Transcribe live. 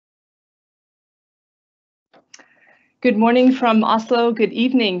Good morning from Oslo, good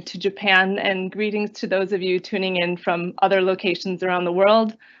evening to Japan, and greetings to those of you tuning in from other locations around the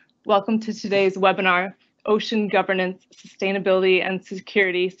world. Welcome to today's webinar, Ocean Governance, Sustainability and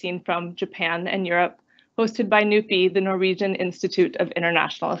Security Seen from Japan and Europe, hosted by NUPI, the Norwegian Institute of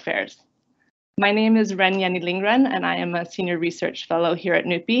International Affairs. My name is Wrenn Yennie Lindgren, and I am a Senior Research Fellow here at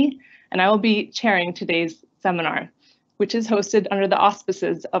NUPI, and I will be chairing today's seminar, which is hosted under the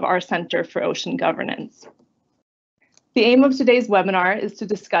auspices of our Center for Ocean Governance. The aim of today's webinar is to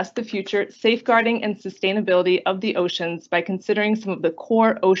discuss the future safeguarding and sustainability of the oceans by considering some of the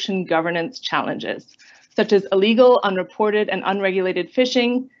core ocean governance challenges, such as illegal, unreported, and unregulated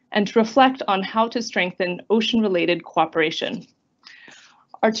fishing, and to reflect on how to strengthen ocean-related cooperation.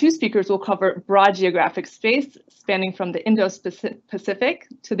 Our two speakers will cover broad geographic space spanning from the Indo-Pacific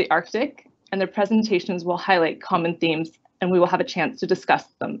to the Arctic, and their presentations will highlight common themes, and we will have a chance to discuss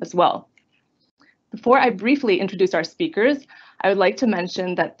them as well. Before I briefly introduce our speakers, I would like to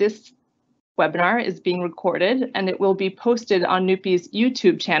mention that this webinar is being recorded and it will be posted on NUPI's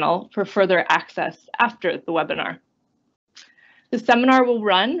YouTube channel for further access after the webinar. The seminar will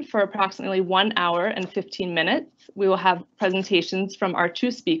run for approximately 1 hour and 15 minutes. We will have presentations from our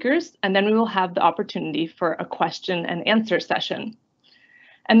two speakers, and then we will have the opportunity for a question and answer session.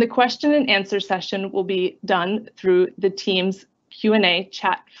 And the question and answer session will be done through the Teams Q&A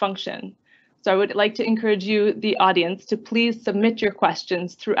chat function. So I would like to encourage you, the audience, to please submit your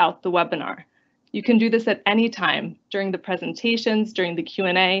questions throughout the webinar. You can do this at any time during the presentations, during the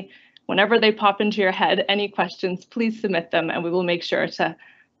Q&A, whenever they pop into your head, any questions, please submit them and we will make sure to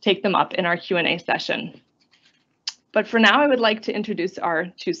take them up in our Q&A session. But for now, I would like to introduce our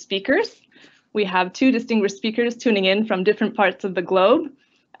two speakers. We have two distinguished speakers tuning in from different parts of the globe.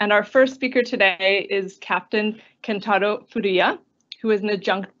 And our first speaker today is Captain Kentaro Furuya, who is an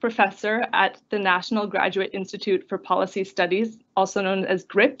adjunct professor at the National Graduate Institute for Policy Studies, also known as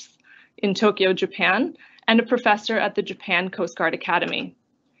GRIPS, in Tokyo, Japan, and a professor at the Japan Coast Guard Academy.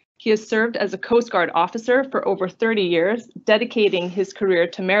 He has served as a Coast Guard officer for over 30 years, dedicating his career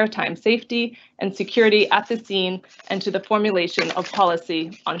to maritime safety and security at the scene and to the formulation of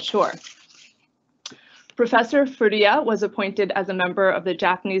policy on shore. Professor Furuya was appointed as a member of the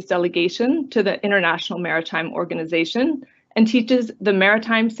Japanese delegation to the International Maritime Organization and teaches the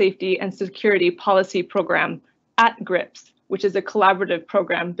Maritime Safety and Security Policy Program at GRIPS, which is a collaborative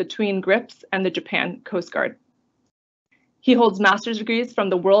program between GRIPS and the Japan Coast Guard. He holds master's degrees from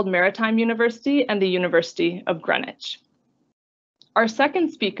the World Maritime University and the University of Greenwich. Our second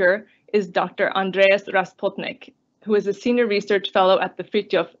speaker is Dr. Andreas Raspotnik, who is a senior research fellow at the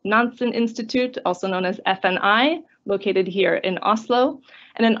Fridtjof Nansen Institute, also known as FNI, located here in Oslo,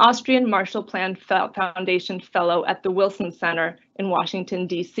 and an Austrian Marshall Plan Foundation fellow at the Wilson Center in Washington,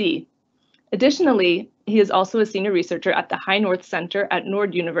 D.C. Additionally, he is also a senior researcher at the High North Center at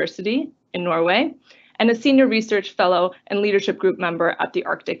Nord University in Norway, and a senior research fellow and leadership group member at the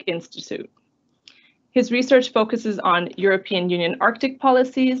Arctic Institute. His research focuses on European Union Arctic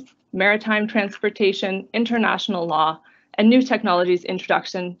policies, maritime transportation, international law, and new technologies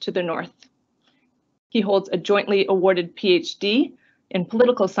introduction to the North. He holds a jointly awarded PhD in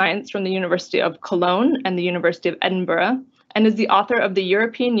political science from the University of Cologne and the University of Edinburgh, and is the author of the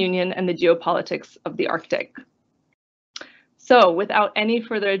European Union and the Geopolitics of the Arctic. So without any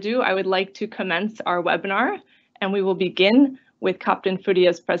further ado, I would like to commence our webinar, and we will begin with Captain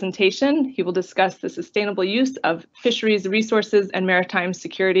Furuya's presentation. He will discuss the sustainable use of fisheries resources and maritime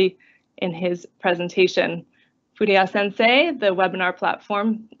security in his presentation. Furuya-sensei, the webinar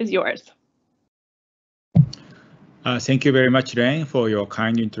platform is yours. Thank you very much, Wrenn, for your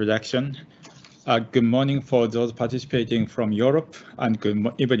kind introduction. Good morning for those participating from Europe, and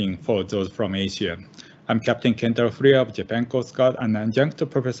good evening for those from Asia. I'm Captain Kentaro Furuya of Japan Coast Guard and adjunct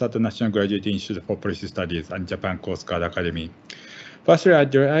professor at the National Graduate Institute for Policy Studies and Japan Coast Guard Academy. Firstly,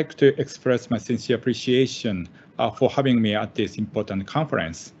 I'd like to express my sincere appreciation for having me at this important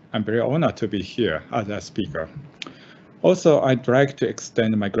conference. I'm very honored to be here as a speaker. Also, I'd like to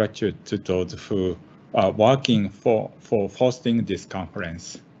extend my gratitude to those who are working for hosting this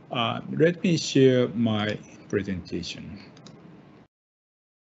conference. Let me share my presentation.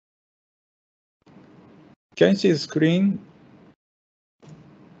 Can you see the screen?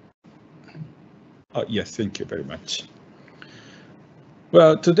 Oh, yes, thank you very much.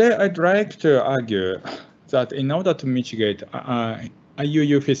 Well, today I'd like to argue that in order to mitigate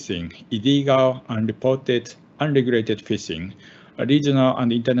IUU fishing, illegal, unreported, unregulated fishing, regional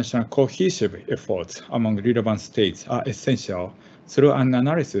and international cohesive efforts among relevant states are essential through an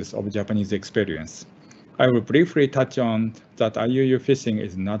analysis of Japanese experience. I will briefly touch on that IUU fishing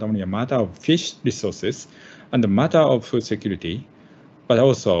is not only a matter of fish resources and a matter of food security, but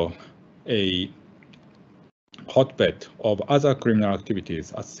also a hotbed of other criminal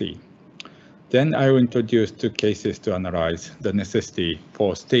activities at sea. Then I will introduce two cases to analyze the necessity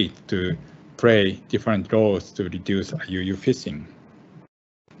for states to play different roles to reduce IUU fishing.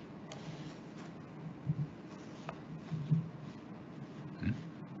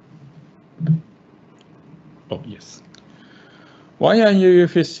 Oh, yes. Why are IUU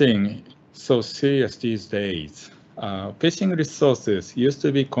fishing so serious these days? Fishing resources used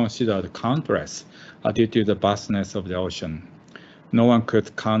to be considered countless due to the vastness of the ocean. No one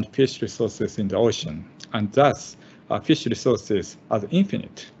could count fish resources in the ocean, and thus fish resources are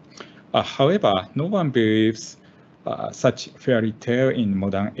infinite. However, no one believes such fairy tale in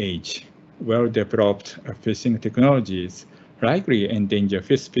modern age. Well-developed fishing technologies likely endanger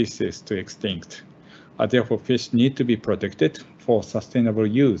fish species to extinct. Therefore, fish need to be protected for sustainable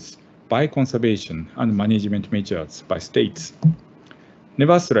use by conservation and management measures by states.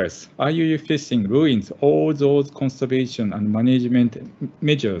 Nevertheless, IUU fishing ruins all those conservation and management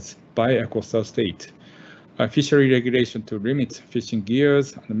measures by a coastal state. A fishery regulation to limit fishing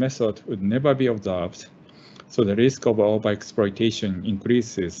gears and method would never be observed, so the risk of overexploitation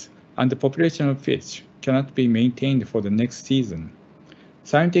increases and the population of fish cannot be maintained for the next season.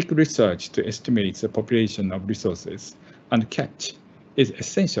 Scientific research to estimate the population of resources and catch is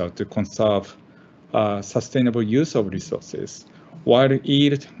essential to conserve sustainable use of resources, while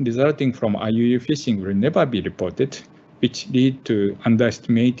yield resulting from IUU fishing will never be reported, which lead to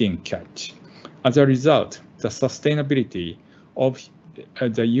underestimating catch. As a result, the sustainability of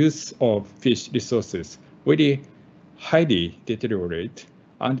the use of fish resources will highly deteriorate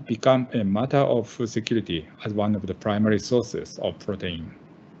and become a matter of food security as one of the primary sources of protein.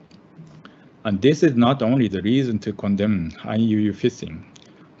 And this is not only the reason to condemn IUU fishing.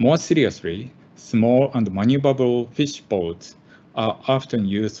 More seriously, small and maneuverable fish boats are often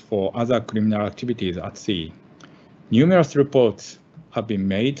used for other criminal activities at sea. Numerous reports have been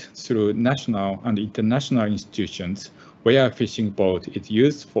made through national and international institutions where a fishing boat is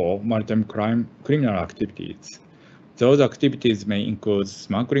used for maritime criminal activities. Those activities may include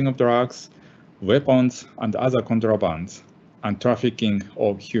smuggling of drugs, weapons, and other contrabands, and trafficking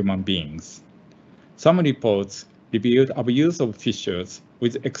of human beings. Some reports revealed abuse of fishers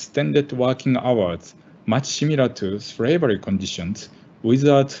with extended working hours, much similar to slavery conditions,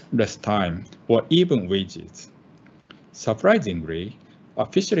 without rest time or even wages. Surprisingly, a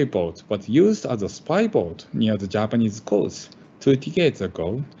fishery boat was used as a spy boat near the Japanese coast 2 decades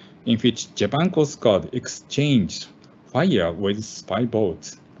ago, in which Japan Coast Guard exchanged fire with spy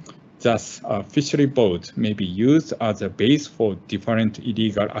boats. Thus, a fishery boat may be used as a base for different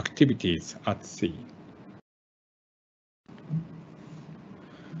illegal activities at sea.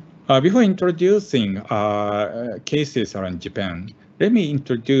 Before introducing cases around Japan, let me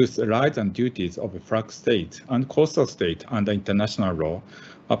introduce the rights and duties of flag states and coastal states under international law,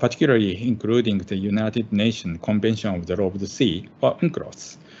 particularly including the United Nations Convention of the Law of the Sea, or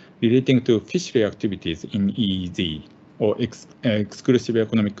UNCLOS, relating to fishery activities in EEZ, or exclusive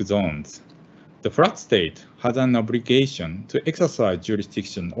economic zones. The flag state has an obligation to exercise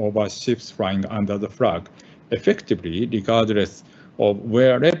jurisdiction over ships flying under the flag, effectively regardless of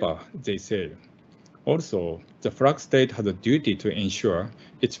wherever they sail. Also, the flag state has a duty to ensure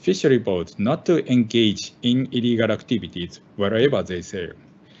its fishery boats not to engage in illegal activities wherever they sail.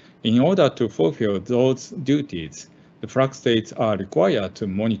 In order to fulfill those duties, the flag states are required to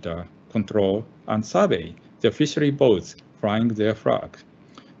monitor, control, and survey the fishery boats flying their flag.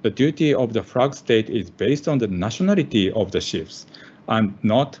 The duty of the flag state is based on the nationality of the ships and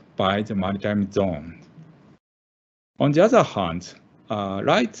not by the maritime zone. On the other hand,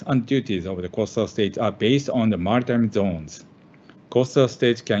 rights and duties of the coastal states are based on the maritime zones. Coastal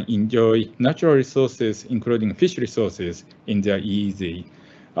states can enjoy natural resources, including fish resources, in their EEZ,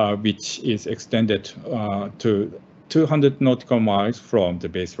 which is extended to 200 nautical miles from the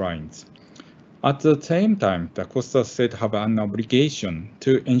baselines. At the same time, the coastal states have an obligation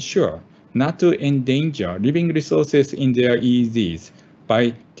to ensure not to endanger living resources in their EEZs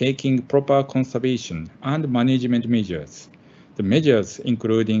by taking proper conservation and management measures. The measures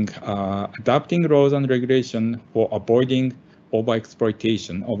including adopting laws and regulations for avoiding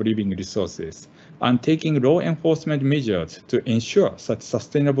overexploitation of living resources and taking law enforcement measures to ensure such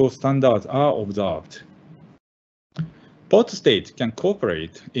sustainable standards are observed. Port states can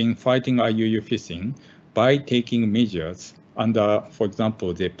cooperate in fighting IUU fishing by taking measures under, for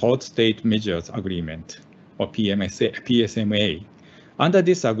example, the Port State Measures Agreement, or PSMA, Under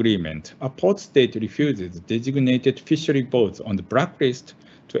this agreement, a port state refuses designated fishery boats on the blacklist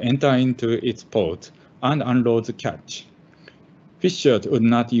to enter into its port and unload the catch. Fishers would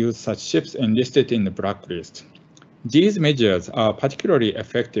not use such ships enlisted in the blacklist. These measures are particularly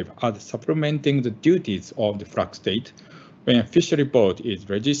effective at supplementing the duties of the flag state when a fishery boat is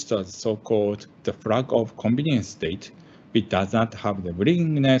registered so-called the flag of convenience state, which does not have the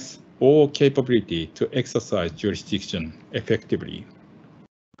willingness or capability to exercise jurisdiction effectively.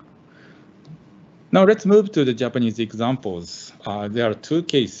 Now let's move to the Japanese examples. There are two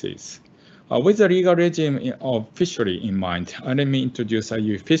cases. With the legal regime of fishery in mind, let me introduce a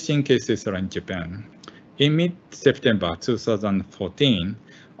few fishing cases in Japan. In mid-September 2014,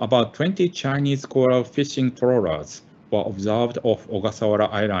 about 20 Chinese coral fishing trawlers were observed off Ogasawara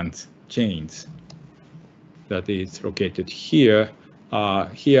Island's chains. That is located here.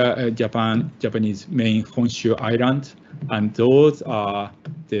 Japanese main Honshu Island, and those are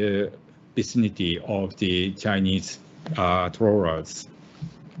the vicinity of the Chinese trawlers.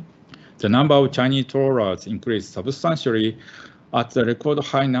 The number of Chinese trawlers increased substantially at the record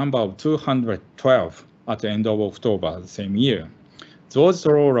high number of 212 at the end of October the same year. Those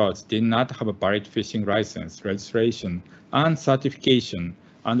trawlers did not have a valid fishing license, registration, and certification,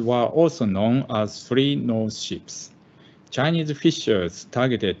 and were also known as free-nose ships. Chinese fishers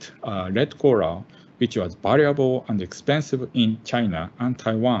targeted red coral, which was valuable and expensive in China and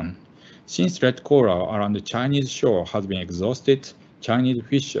Taiwan. Since red coral around the Chinese shore has been exhausted, Chinese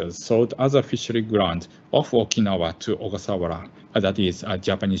fishers sought other fishery grounds off Okinawa to Ogasawara, that is a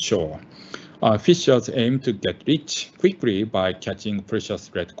Japanese shore. Fishers aim to get rich quickly by catching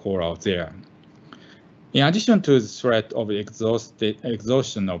precious red coral there. In addition to the threat of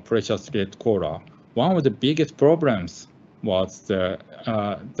exhaustion of precious red coral, one of the biggest problems was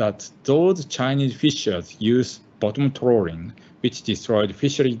that those Chinese fishers used bottom trawling, which destroyed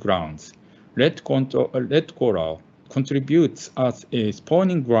fishery grounds. Red coral contributes as a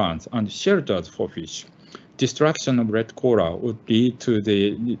spawning grounds and shelters for fish. Destruction of red coral would lead to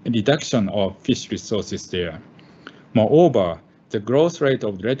the reduction of fish resources there. Moreover, the growth rate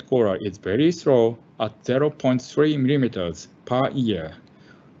of red coral is very slow at 0.3 millimeters per year.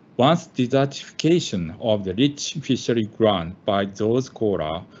 Once desertification of the rich fishery ground by those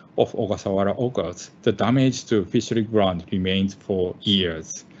coral of Ogasawara occurs, the damage to fishery ground remains for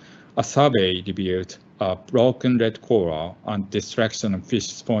years. A survey revealed broken red coral and destruction of fish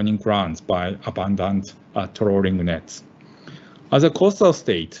spawning grounds by abandoned trawling nets. As a coastal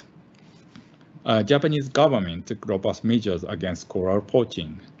state, Japanese government took robust measures against coral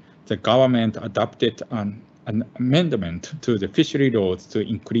poaching. The government adopted an amendment to the fishery laws to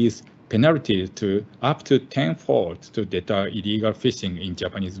increase penalties to up to 10-fold to deter illegal fishing in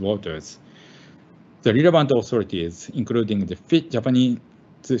Japanese waters. The relevant authorities, including the Japanese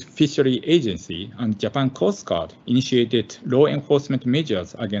Fishery Agency and Japan Coast Guard, initiated law enforcement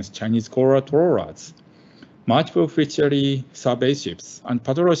measures against Chinese coral trawlers. Multiple fishery survey ships and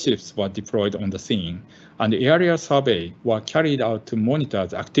patrol ships were deployed on the scene, and aerial survey were carried out to monitor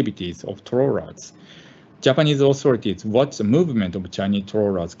the activities of trawlers. Japanese authorities watched the movement of Chinese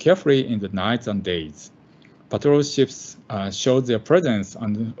trawlers carefully in the nights and days. Patrol ships showed their presence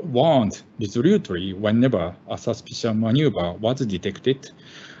and warned resolutely whenever a suspicious maneuver was detected,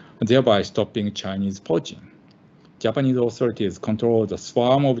 thereby stopping Chinese poaching. Japanese authorities controlled the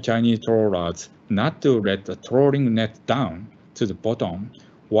swarm of Chinese trawlers not to let the trawling net down to the bottom,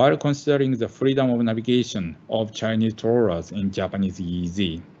 while considering the freedom of navigation of Chinese trawlers in Japanese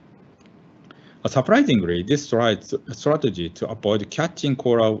EEZ. Surprisingly, this strategy to avoid catching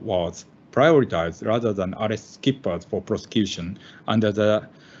coral was prioritized rather than arrest skippers for prosecution, and the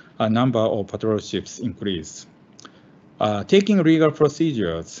number of patrol ships increased. Taking legal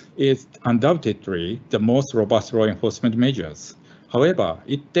procedures is undoubtedly the most robust law enforcement measures. However,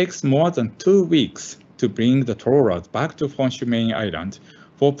 it takes more than 2 weeks to bring the trawlers back to Honshu main island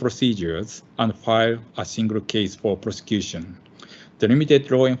for procedures and file a single case for prosecution. The limited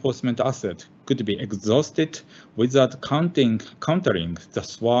law enforcement asset could be exhausted without countering the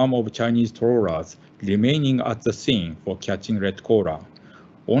swarm of Chinese trawlers remaining at the scene for catching red coral.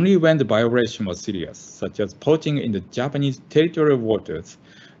 Only when the violation was serious, such as poaching in the Japanese territorial waters,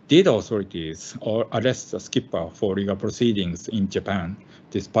 did authorities arrest the skipper for legal proceedings in Japan,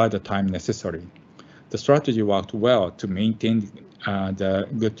 despite the time necessary. The strategy worked well to maintain the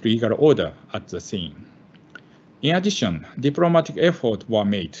good legal order at the scene. In addition, diplomatic efforts were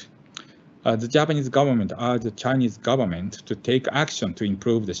made. The Japanese government urged the Chinese government to take action to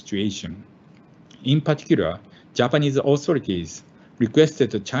improve the situation. In particular, Japanese authorities requested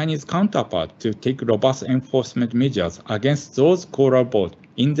the Chinese counterpart to take robust enforcement measures against those coral boats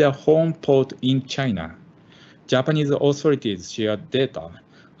in their home port in China. Japanese authorities shared data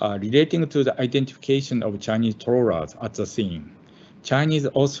relating to the identification of Chinese trawlers at the scene. Chinese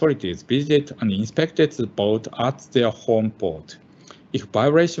authorities visited and inspected the boat at their home port. If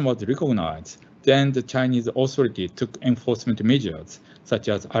violation was recognized, then the Chinese authority took enforcement measures, such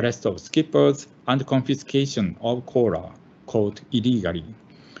as arrest of skippers and confiscation of coral caught illegally,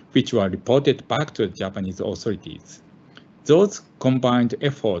 which were reported back to the Japanese authorities. Those combined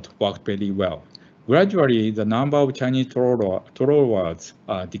efforts worked very well. Gradually, the number of Chinese trawlers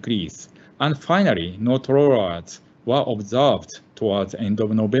decreased, and finally, no trawlers were observed towards the end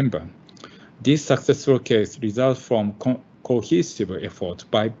of November. This successful case results from cohesive effort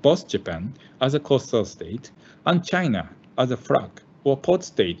by both Japan as a coastal state and China as a flag or port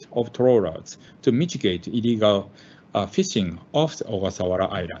state of trawlers to mitigate illegal fishing off the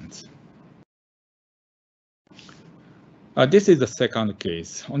Ogasawara Islands. This is the second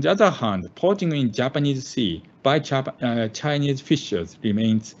case. On the other hand, porting in Japanese Sea by Chinese fishers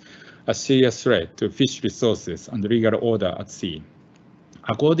remains a serious threat to fish resources and legal order at sea.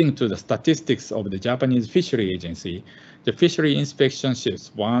 According to the statistics of the Japanese Fishery Agency, the fishery inspection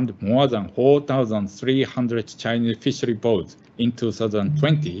ships warned more than 4,300 Chinese fishery boats in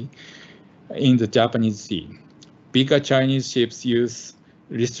 2020 in the Japanese Sea. Bigger Chinese ships use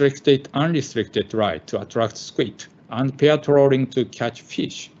unrestricted right to attract squid and pair trawling to catch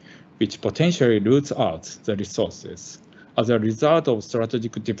fish, which potentially loots out the resources. As a result of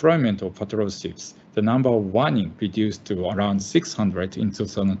strategic deployment of patrol ships, the number of warnings reduced to around 600 in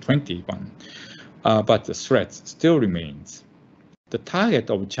 2021, but the threat still remains. The target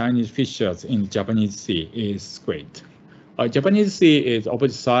of Chinese fishers in the Japanese Sea is squid. Japanese Sea is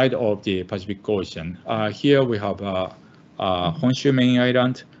opposite side of the Pacific Ocean. Here we have Honshu main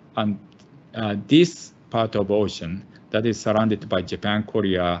island, and this part of the ocean that is surrounded by Japan,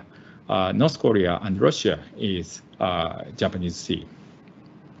 Korea, North Korea, and Russia is Japanese Sea.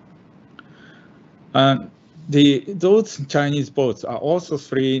 Those Chinese boats are also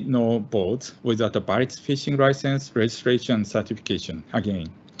free-no boats without a valid fishing license, registration, and certification. Again,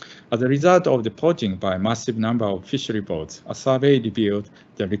 as a result of the poaching by a massive number of fishery boats, a survey revealed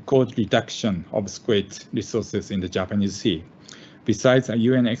the record reduction of squid resources in the Japanese Sea. Besides, a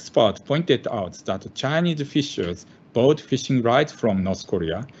UN expert pointed out that Chinese fishers bought fishing rights from North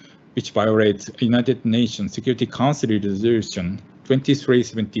Korea, which violates United Nations Security Council Resolution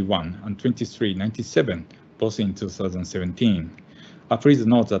 2371 and 2397, both in 2017. Please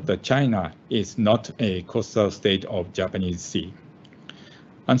note that China is not a coastal state of Japanese Sea.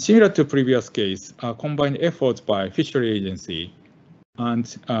 And similar to previous case, combined efforts by Fishery Agency and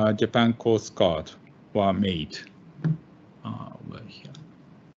Japan Coast Guard were made.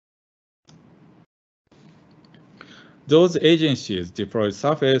 Those agencies deploy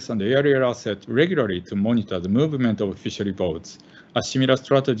surface and aerial assets regularly to monitor the movement of fishery boats. A similar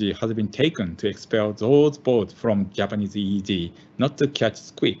strategy has been taken to expel those boats from Japanese EEZ not to catch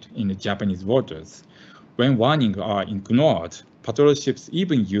squid in the Japanese waters. When warnings are ignored, patrol ships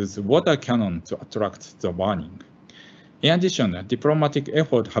even use water cannon to attract the warning. In addition, diplomatic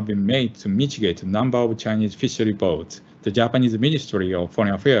efforts have been made to mitigate the number of Chinese fishery boats. The Japanese Ministry of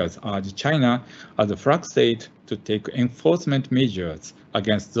Foreign Affairs urged China as a flag state to take enforcement measures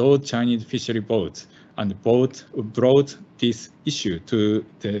against those Chinese fishery boats and brought this issue to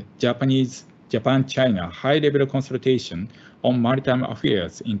the Japan-China high-level consultation on maritime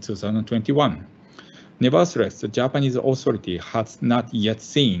affairs in 2021. Nevertheless, the Japanese authority has not yet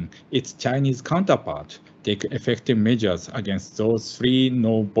seen its Chinese counterpart take effective measures against those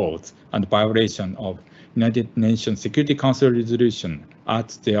free-no boats and violation of United Nations Security Council resolution at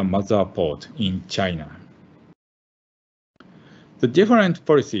their mother port in China. The different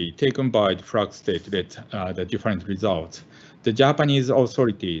policy taken by the flag state led the different results. The Japanese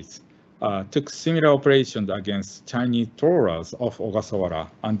authorities took similar operations against Chinese trawlers off Ogasawara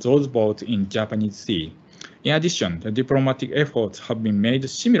and those boats in Japanese Sea. In addition, the diplomatic efforts have been made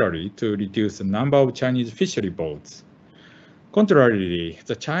similarly to reduce the number of Chinese fishery boats. Contrarily,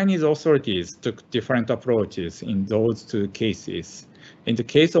 the Chinese authorities took different approaches in those two cases. In the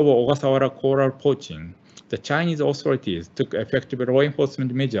case of Ogasawara coral poaching, the Chinese authorities took effective law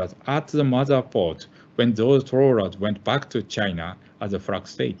enforcement measures at the mother port when those trawlers went back to China as a flag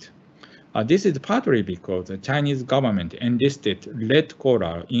state. This is partly because the Chinese government enlisted red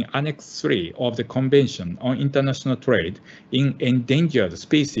coral in Annex 3 of the Convention on International Trade in Endangered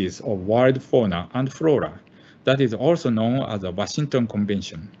Species of Wild Fauna and Flora, that is also known as the Washington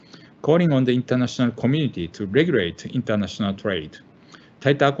Convention, calling on the international community to regulate international trade.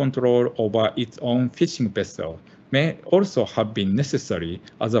 tighter control over its own fishing vessel may also have been necessary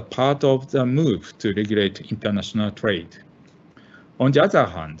as a part of the move to regulate international trade. On the other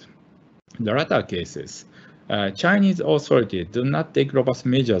hand, in the latter cases, Chinese authorities do not take robust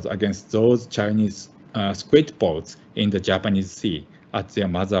measures against those Chinese squid boats in the Japanese Sea at their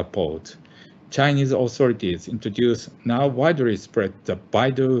mother port. Chinese authorities introduced now widely spread the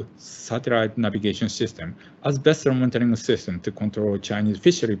Baidu satellite navigation system as vessel monitoring system to control Chinese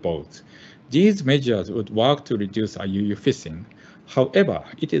fishery boats. These measures would work to reduce IUU fishing. However,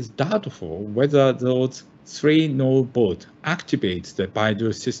 it is doubtful whether those 3 no boats activate the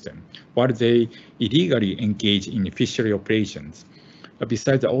Baidu system while they illegally engage in fishery operations.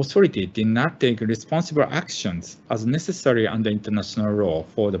 Besides, the authority did not take responsible actions as necessary under international law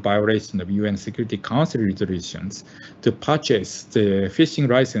for the violation of UN Security Council resolutions to purchase the fishing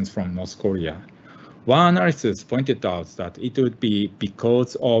license from North Korea. One analysis pointed out that it would be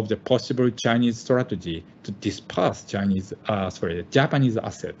because of the possible Chinese strategy to disperse Japanese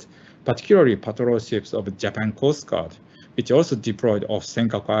assets, particularly patrol ships of the Japan Coast Guard, which also deployed off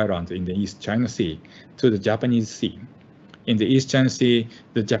Senkaku Island in the East China Sea to the Japanese Sea. In the East China Sea,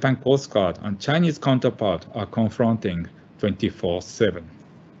 the Japan Coast Guard and Chinese counterpart are confronting 24/7.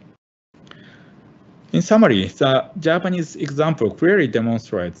 In summary, the Japanese example clearly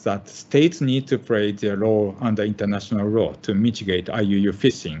demonstrates that states need to play their role under international law to mitigate IUU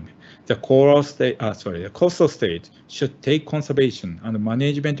fishing. The coastal state should take conservation and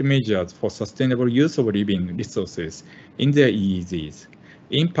management measures for sustainable use of living resources in their EEZs.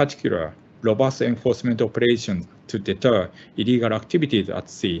 In particular, robust enforcement operations to deter illegal activities at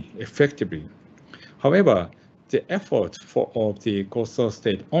sea effectively. However, the efforts of the coastal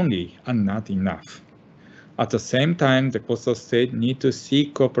state only are not enough. At the same time, the coastal state needs to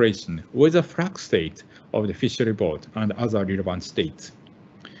seek cooperation with the flag state of the fishery boat and other relevant states.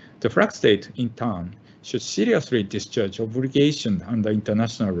 The flag state, in turn, should seriously discharge obligations under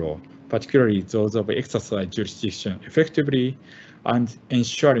international law, particularly those of exercise jurisdiction effectively and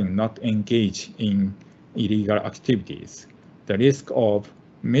ensuring not engage in illegal activities. The risk of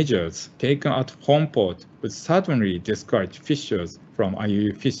measures taken at home port would certainly discourage fishers from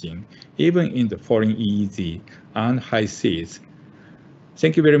IUU fishing, even in the foreign EEZ and high seas.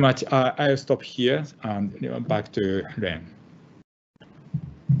 Thank you very much. I'll stop here and back to Wrenn.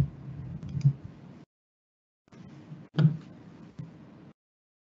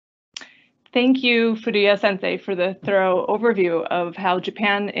 Thank you, Furuya-sensei, for the thorough overview of how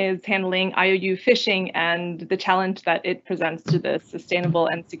Japan is handling IUU fishing and the challenge that it presents to the sustainable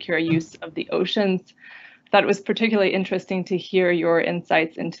and secure use of the oceans. I thought it was particularly interesting to hear your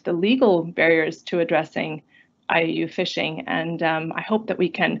insights into the legal barriers to addressing IUU fishing, and I hope that we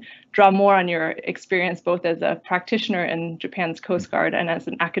can draw more on your experience both as a practitioner in Japan's Coast Guard and as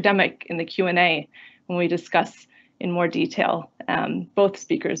an academic in the Q&A when we discuss in more detail both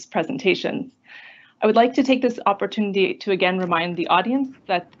speakers' presentations. I would like to take this opportunity to again remind the audience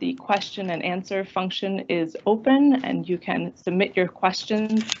that the question and answer function is open and you can submit your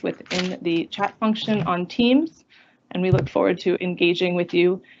questions within the chat function on Teams, and we look forward to engaging with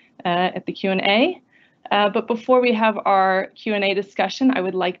you at the Q&A. But before we have our Q&A discussion, I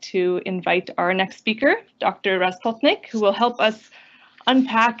would like to invite our next speaker, Dr. Raspotnik, who will help us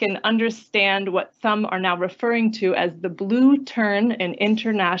unpack and understand what some are now referring to as the blue turn in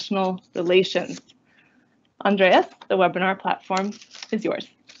international relations. Andreas, the webinar platform is yours.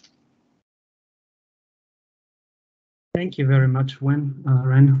 Thank you very much, Wrenn.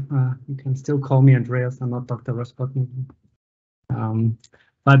 You can still call me Andreas. I'm not Dr. Raspotnik.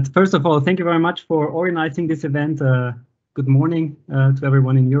 But first of all, thank you very much for organizing this event. Good morning to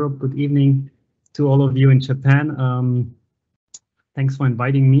everyone in Europe. Good evening to all of you in Japan. Thanks for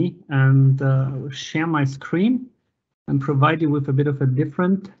inviting me, and I will share my screen and provide you with a bit of a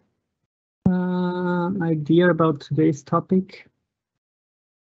different idea about today's topic.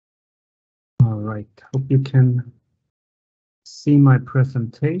 All right, hope you can see my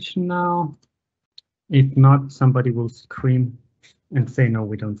presentation now. If not, somebody will scream and say, no,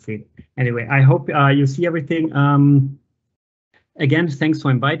 we don't see it. Anyway, I hope you see everything. Again, thanks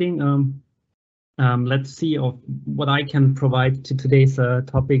for inviting. Let's see what I can provide to today's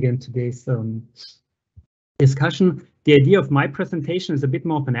topic and today's discussion. The idea of my presentation is a bit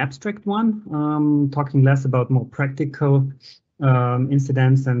more of an abstract one, talking less about more practical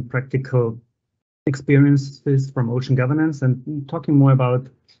incidents and practical experiences from ocean governance, and talking more about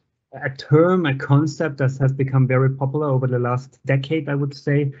a term, a concept that has become very popular over the last decade, I would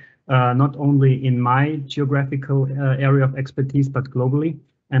say, not only in my geographical area of expertise, but globally,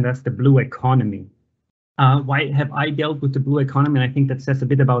 and that's the blue economy. Why have I dealt with the blue economy? And I think that says a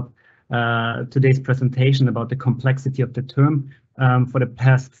bit about today's presentation, about the complexity of the term. For the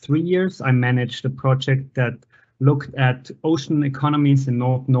past 3 years, I managed a project that looked at ocean economies in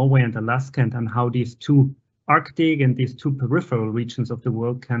North Norway and Alaska, and how these two Arctic and these two peripheral regions of the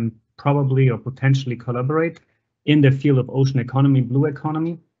world can probably or potentially collaborate in the field of ocean economy, blue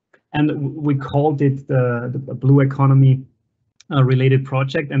economy. And we called it the blue economy related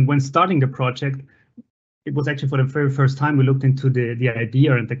project. And when starting the project, it was actually for the very first time we looked into the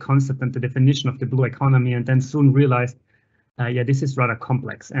idea and the concept and the definition of the blue economy, and then soon realized, yeah, this is rather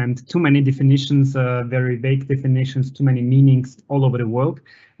complex and too many definitions, very vague definitions, too many meanings all over the world.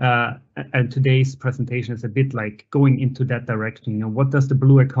 And today's presentation is a bit like going into that direction. You know, what does the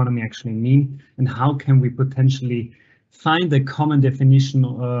blue economy actually mean, and how can we potentially find a common definition,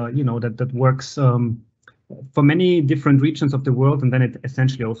 you know, that works for many different regions of the world, and then it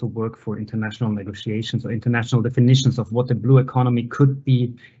essentially also work for international negotiations or international definitions of what the blue economy could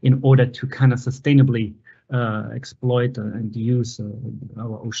be in order to kind of sustainably exploit and use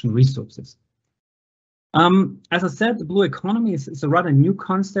our ocean resources. As I said, the blue economy is a rather new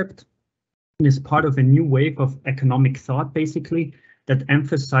concept and is part of a new wave of economic thought, basically, that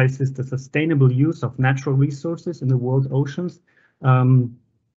emphasizes the sustainable use of natural resources in the world oceans,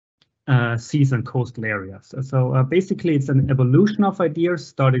 seas and coastal areas. So basically, it's an evolution of ideas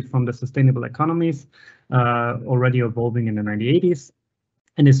started from the sustainable economies, already evolving in the 1980s,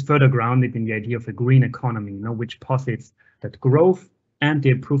 and is further grounded in the idea of a green economy, you know, which posits that growth and the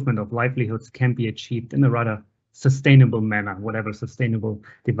improvement of livelihoods can be achieved in a rather sustainable manner, whatever sustainable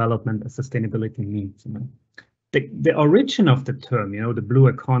development or sustainability means. You know. The origin of the term, you know, the blue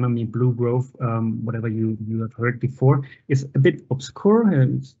economy, blue growth, whatever you have heard before, is a bit obscure.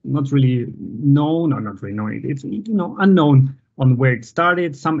 It's not really known, or not really known. It's, you know, unknown on where it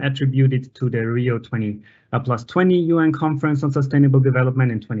started. Some attribute it to the Rio 20+20 UN Conference on Sustainable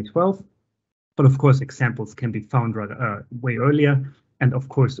Development in 2012. But of course, examples can be found rather way earlier. And of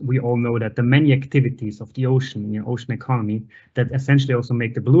course, we all know that the many activities of the ocean, you know, ocean economy, that essentially also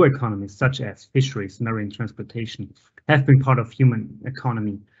make the blue economy, such as fisheries, marine transportation, have been part of human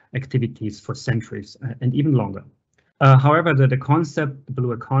economy activities for centuries and even longer. However, the concept, the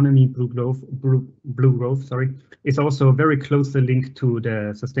blue economy, blue growth, sorry, is also very closely linked to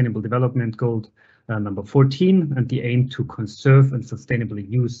the Sustainable Development Goal number 14, and the aim to conserve and sustainably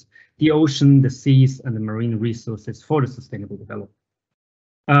use the ocean, the seas, and the marine resources for the sustainable development.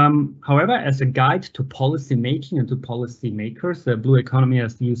 However, as a guide to policy making and to policy makers, the blue economy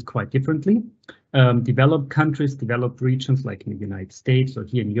is used quite differently. Developed countries, developed regions like in the United States or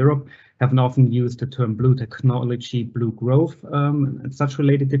here in Europe have often used the term blue technology, blue growth, and such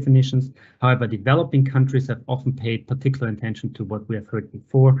related definitions. However, developing countries have often paid particular attention to what we have heard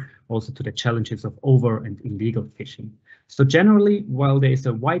before, also to the challenges of over and illegal fishing. So generally, while there is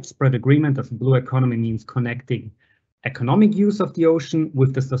a widespread agreement that blue economy means connecting economic use of the ocean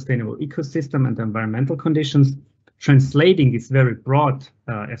with the sustainable ecosystem and the environmental conditions, translating this very broad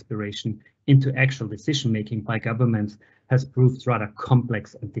aspiration into actual decision-making by governments has proved rather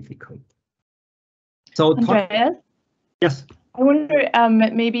complex and difficult. So, Andreas? Yes. I wonder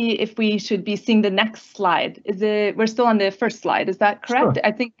maybe if we should be seeing the next slide. Is it? We're still on the first slide. Is that correct? Sure.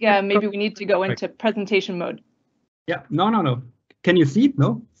 I think maybe we need to go into presentation mode. Yeah. No. Can you see it?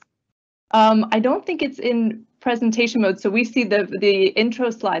 No. I don't think it's in presentation mode. So we see the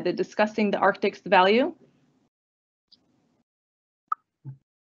intro slide, the discussing the Arctic's value.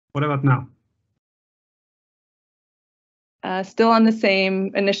 What about now? Still on the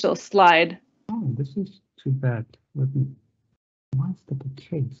same initial slide. Oh, this is too bad. Why is that the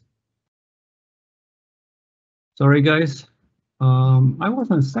case? Sorry, guys. I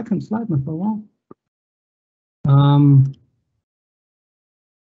was on the second slide for a while.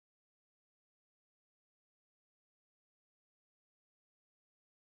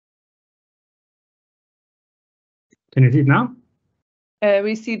 Can you see it now?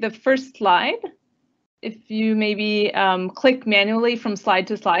 We see the first slide. If you maybe click manually from slide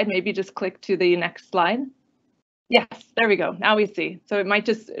to slide, maybe just click to the next slide. Yes, there we go. Now we see. So it might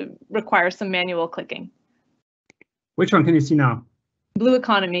just require some manual clicking. Which one can you see now? Blue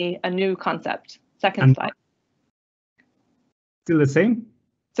economy, a new concept. Second slide. Still the same?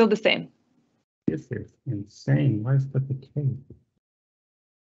 Still the same. This is insane. Why is that the case?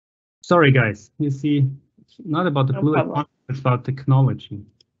 Sorry, guys. You see, it's not about the blue economy, it's about technology.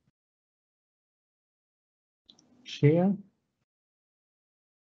 Share.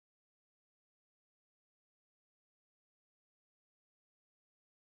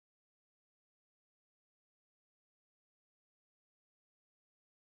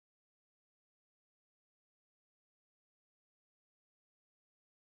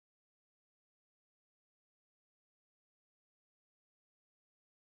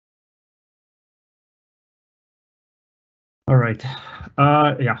 All right.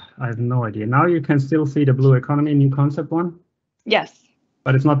 Yeah, I have no idea. Now you can still see the blue economy, new concept one? Yes.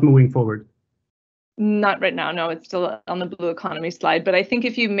 But it's not moving forward. Not right now. No, it's still on the blue economy slide. But I think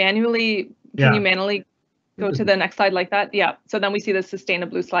if you manually, can you manually go to the next slide like that? Yeah. So then we see the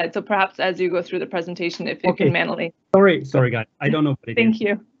sustainable slide. So perhaps as you go through the presentation, if you can manually. Sorry, guys. I don't know what it is. Thank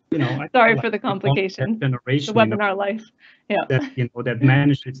you. You know, sorry for the complication. Generation, the webinar life. Yeah. That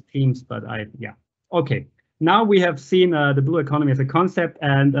manages teams, but Okay. Now we have seen the blue economy as a concept,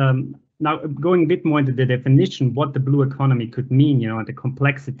 and now going a bit more into the definition, what the blue economy could mean, and the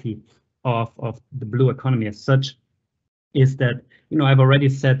complexity of the blue economy as such, is that, I've already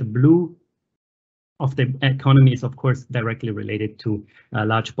said the blue of the economy is, of course, directly related to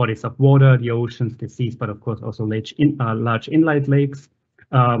large bodies of water, the oceans, the seas, but of course also large inlet lakes.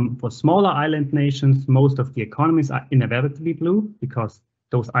 For smaller island nations, most of the economies are inevitably blue because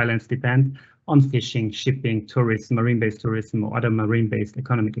those islands depend on fishing, shipping, tourism, marine-based tourism, or other marine-based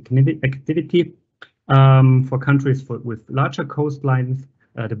economic activity. For countries with larger coastlines,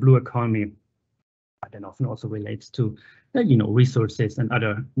 the blue economy then often also relates to, resources and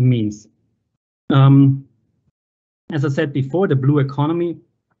other means. As I said before, the blue economy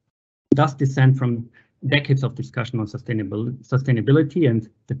does descend from decades of discussion on sustainability and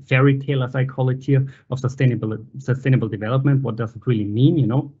the fairy tale, as I call it here, of sustainable development. What does it really mean,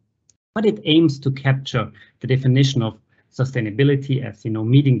 But it aims to capture the definition of sustainability as,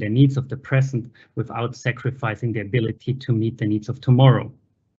 meeting the needs of the present without sacrificing the ability to meet the needs of tomorrow.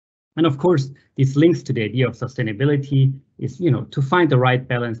 And of course, this links to the idea of sustainability is, to find the right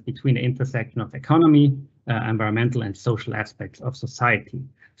balance between the intersection of economy, environmental and social aspects of society.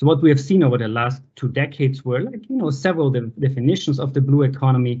 So what we have seen over the last 2 decades were several definitions of the blue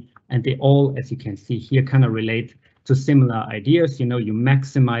economy, and they all, as you can see here, kind of relate to similar ideas. You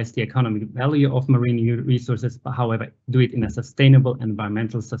maximize the economic value of marine resources, but however, do it in a sustainable,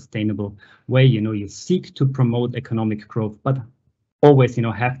 environmental, sustainable way. You seek to promote economic growth, but always,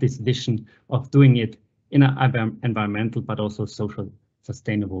 have this vision of doing it in an environmental, but also social,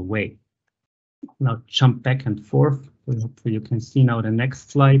 sustainable way. Now jump back and forth. Hopefully you can see now the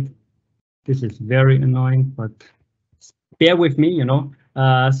next slide. This is very annoying, but bear with me,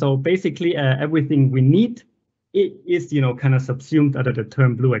 So basically everything we need is, kind of subsumed under the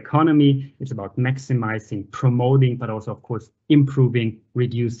term blue economy. It's about maximizing, promoting, but also, of course, improving,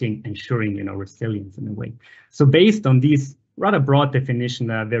 reducing, ensuring, resilience in a way. So based on these rather broad definition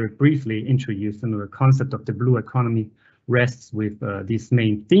very briefly introduced, the concept of the blue economy rests with these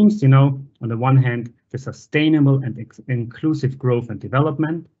main themes, on the one hand, the sustainable and inclusive growth and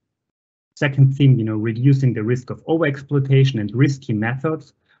development. Second theme, reducing the risk of overexploitation and risky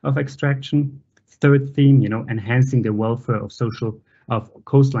methods of extraction. Third theme, enhancing the welfare of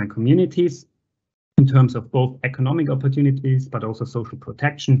coastline communities in terms of both economic opportunities, but also social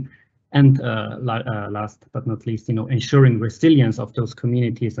protection. And last but not least, ensuring resilience of those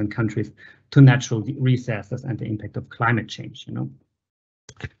communities and countries to natural disasters and the impact of climate change,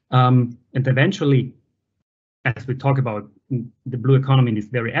 And eventually, as we talk about the blue economy in these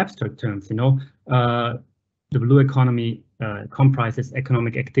very abstract terms, the blue economy comprises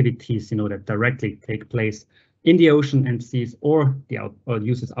economic activities, that directly take place in the ocean and seas, or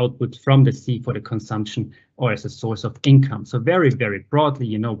uses output from the sea for the consumption or as a source of income. So very, very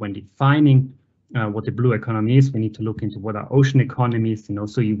broadly, when defining what the blue economy is, we need to look into what are ocean economies,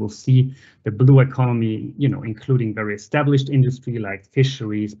 so you will see the blue economy, including very established industry like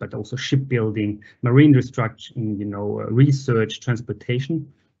fisheries, but also shipbuilding, marine restructuring, research, transportation,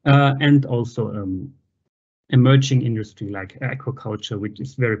 and also emerging industry like aquaculture, which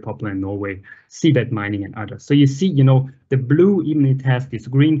is very popular in Norway, seabed mining and others. So you see, the blue, even it has this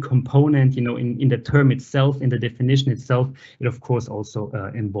green component, in the term itself, in the definition itself, it of course also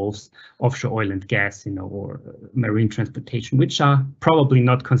involves offshore oil and gas, or marine transportation, which are probably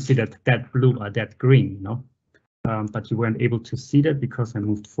not considered that blue or that green, but you weren't able to see that because I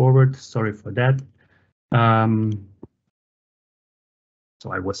moved forward. Sorry for that.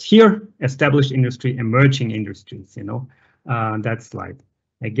 So I was here, established industry, emerging industries, that slide.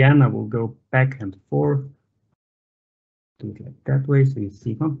 Again, I will go back and forth, do it like that way, so you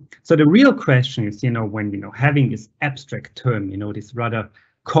see. So the real question is, when, having this abstract term, this rather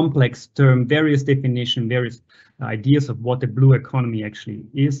complex term, various definition, various ideas of what the blue economy actually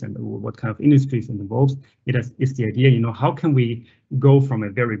is and what kind of industries it involves, is the idea, how can we go from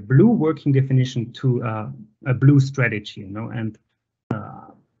a very blue working definition to a blue strategy, and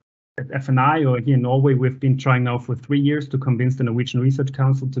FNI or here in Norway, we've been trying now for 3 years to convince the Norwegian Research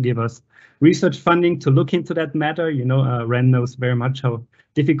Council to give us research funding to look into that matter. You know, Wrenn knows very much how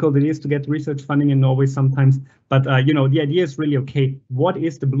difficult it is to get research funding in Norway sometimes. But, you know, the idea is really, okay, what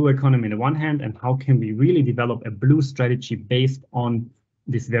is the blue economy on the one hand, and how can we really develop a blue strategy based on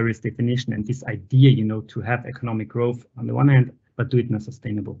this various definition and this idea, you know, to have economic growth on the one hand, but do it in a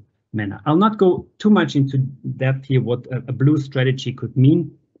sustainable manner. I'll not go too much into depth here what a blue strategy could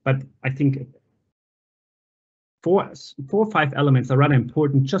mean, but I think 4 or 5 elements are rather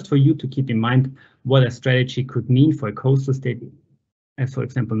important just for you to keep in mind what a strategy could mean for a coastal state, as for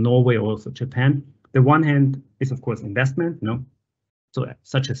example, Norway or also Japan. The one hand is, of course, investment, you know. So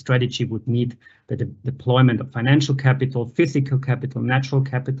such a strategy would need the deployment of financial capital, physical capital, natural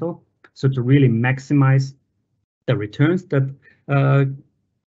capital. So to really maximize the returns that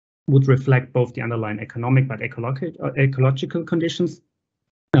would reflect both the underlying economic but ecological conditions.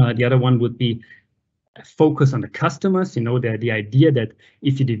 The other one would be a focus on the customers. You know, the idea that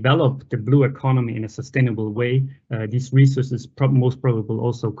if you develop the blue economy in a sustainable way, these resources most probably will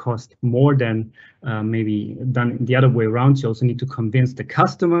also cost more than maybe done the other way around. You also need to convince the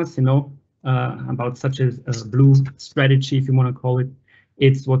customers, you know, about such a blue strategy, if you want to call it.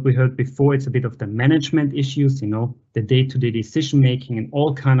 It's what we heard before. It's a bit of the management issues, you know, the day-to-day decision making and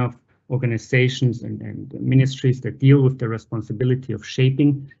all kind of organizations and ministries that deal with the responsibility of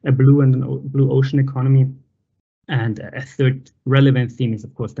shaping a blue ocean economy. And a third relevant theme is,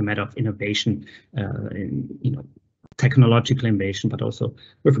 of course, the matter of innovation, you know, technological innovation, but also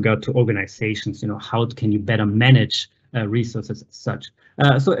with regard to organizations, you know, how can you better manage resources as such.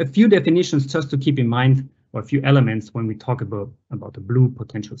 So a few definitions just to keep in mind, or a few elements when we talk about the blue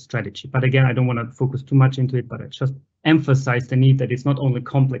potential strategy. But again, I don't want to focus too much into it, but I just emphasize the need that it's not only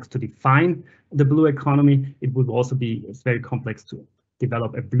complex to define the blue economy, it's very complex to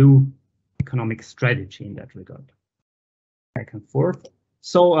develop a blue economic strategy in that regard. Back and forth.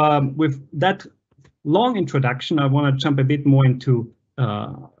 So with that long introduction, I want to jump a bit more into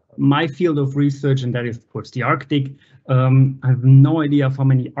my field of research, and that is, of course, the Arctic. I have no idea of how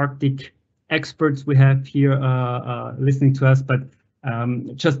many Arctic experts we have here listening to us, but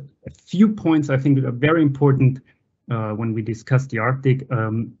just a few points I think are very important when we discuss the Arctic.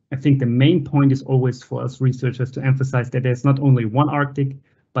 I think the main point is always for us researchers to emphasize that there's not only one Arctic,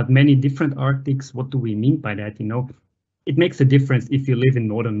 but many different Arctics. What do we mean by that? You know, it makes a difference if you live in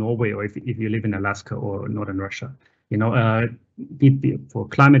northern Norway or if you live in Alaska or northern Russia. You know, be for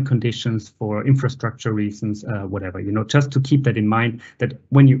climate conditions, for infrastructure reasons, whatever. You know, just to keep that in mind, that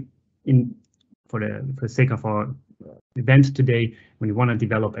when you for the sake of our event today, when you want to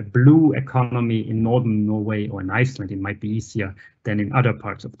develop a blue economy in northern Norway or in Iceland, it might be easier than in other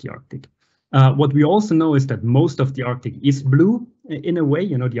parts of the Arctic. What we also know is that most of the Arctic is blue in a way.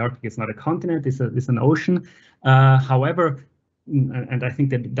 You know, the Arctic is not a continent, it's an ocean. However, and I think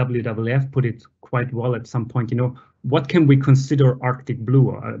that WWF put it quite well at some point, you know, what can we consider Arctic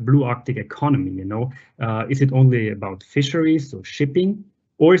blue or a blue Arctic economy? You know, is it only about fisheries or shipping?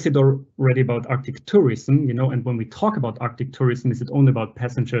 Or is it already about Arctic tourism, you know, and when we talk about Arctic tourism, is it only about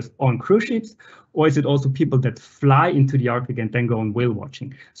passengers on cruise ships, or is it also people that fly into the Arctic and then go on whale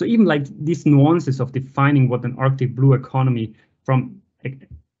watching? So even like these nuances of defining what an Arctic blue economy from,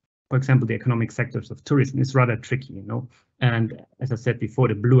 for example, the economic sectors of tourism is rather tricky, you know. And as I said before,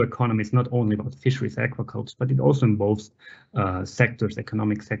 the blue economy is not only about fisheries, aquaculture, but it also involves sectors,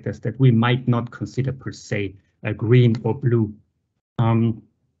 economic sectors that we might not consider per se green or blue.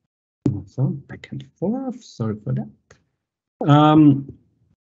 So back and forth, sorry for that.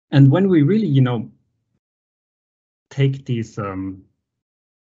 And when we really, you know, take these the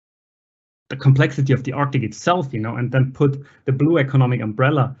complexity of the Arctic itself, you know, and then put the blue economic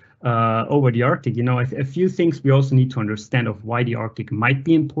umbrella over the Arctic, you know, a few things we also need to understand of why the Arctic might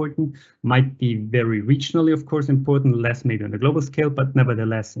be important, might be very regionally, of course, important, less maybe on the global scale, but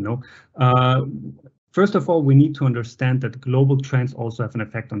nevertheless, you know. First of all, we need to understand that global trends also have an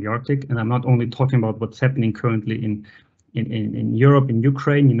effect on the Arctic, and I'm not only talking about what's happening currently in Europe, in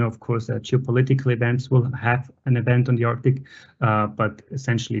Ukraine. You know, of course, geopolitical events will have an event on the Arctic, but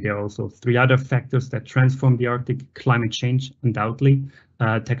essentially there are also 3 other factors that transform the Arctic: climate change, undoubtedly,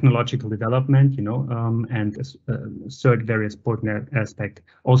 technological development, you know, and a third very important aspect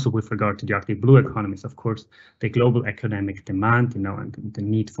also with regard to the Arctic blue economies, of course, the global economic demand, you know, and the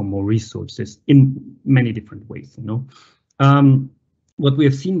need for more resources in many different ways, you know. What we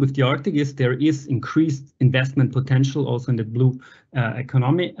have seen with the Arctic is there is increased investment potential also in the blue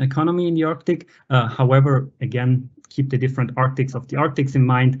economy in the Arctic. However, again, keep the different Arctics of the Arctics in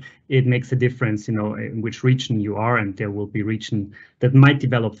mind, it makes a difference, you know, in which region you are, and there will be regions that might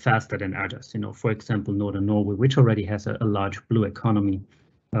develop faster than others. You know, for example, Northern Norway, which already has a large blue economy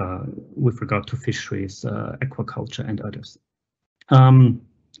with regard to fisheries, aquaculture, and others.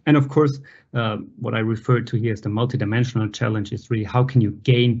 And of course, what I refer to here as the multidimensional challenge is really how can you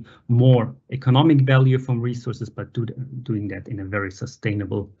gain more economic value from resources, but doing that in a very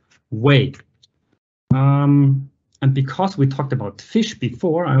sustainable way. And because we talked about fish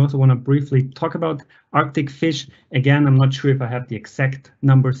before, I also want to briefly talk about Arctic fish. Again, I'm not sure if I have the exact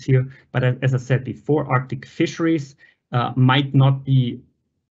numbers here, but as I said before, Arctic fisheries might not be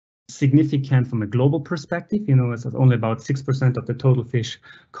significant from a global perspective. You know, it's only about 6% of the total fish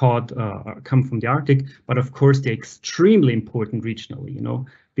caught come from the Arctic, but of course they're extremely important regionally. You know,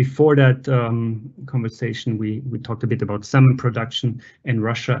 before that conversation, we talked a bit about salmon production in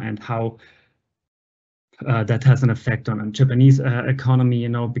Russia and how that has an effect on Japanese economy, you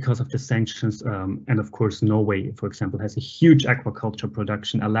know, because of the sanctions. And of course, Norway, for example, has a huge aquaculture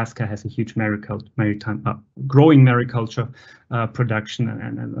production. Alaska has a huge maritime growing mariculture production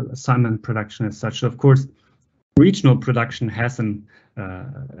and salmon production as such. So of course, regional production has an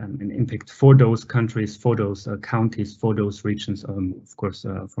impact for those countries, for those counties, for those regions, of course,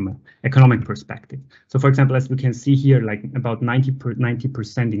 from an economic perspective. So for example, as we can see here, like about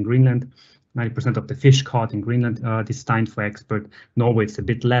 90% in Greenland, 90% of the fish caught in Greenland are destined for export. Norway is a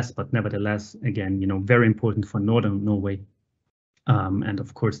bit less, but nevertheless, again, you know, very important for Northern Norway. And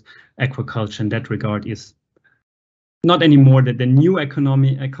of course, aquaculture in that regard is not anymore the new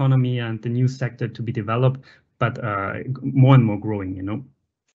economy and the new sector to be developed, but more and more growing, you know.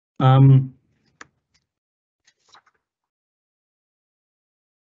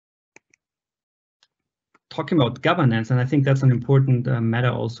 Talking about governance, and I think that's an important matter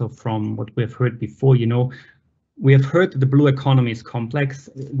also from what we have heard before. You know, we have heard that the blue economy is complex.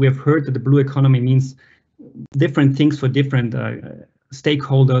 We have heard that the blue economy means different things for different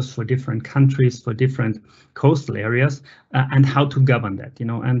stakeholders, for different countries, for different coastal areas, and how to govern that. You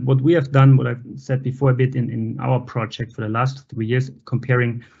know, and what we have done, what I've said before a bit in our project for the last 3 years,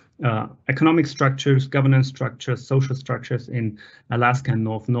 comparing economic structures, governance structures, social structures in Alaska and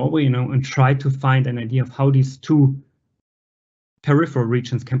North Norway, you know, and try to find an idea of how these two peripheral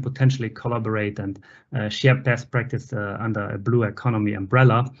regions can potentially collaborate and share best practice under a blue economy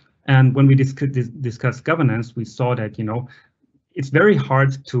umbrella. And when we discuss governance, we saw that, you know, it's very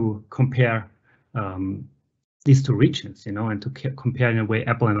hard to compare these two regions, you know, and to compare in a way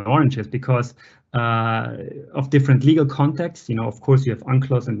apple and oranges because of different legal contexts. You know, of course, you have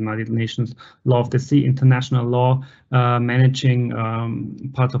UNCLOS and United Nations Law of the Sea, international law managing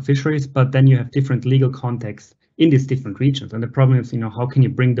parts of fisheries, but then you have different legal contexts in these different regions. And the problem is, you know, how can you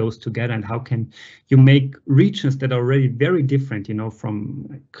bring those together and how can you make regions that are already very different, you know, from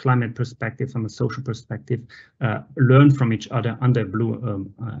a climate perspective, from a social perspective, learn from each other under a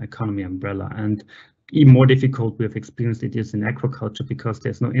blue economy umbrella. And even more difficult, we have experienced it is in aquaculture because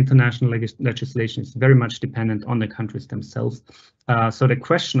there's no international legislation. It's very much dependent on the countries themselves. So the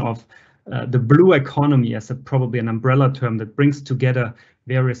question of the blue economy as probably an umbrella term that brings together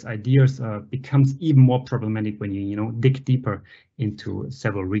various ideas becomes even more problematic when you know, dig deeper into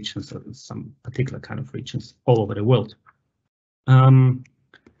several regions or some particular kind of regions all over the world. So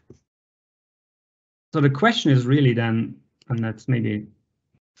the question is really then, and that's maybe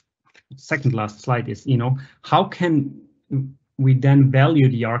second last slide, is, you know, how can we then value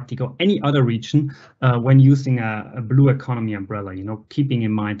the Arctic or any other region when using a blue economy umbrella, you know, keeping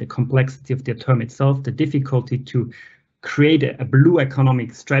in mind the complexity of the term itself, the difficulty to create a blue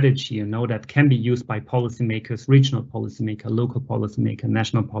economic strategy, you know, that can be used by policymakers, regional policymakers, local policymakers,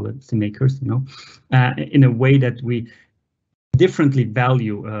 national policymakers, you know, in a way that we differently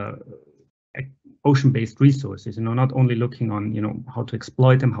value ocean-based resources, you know, not only looking on, you know, how to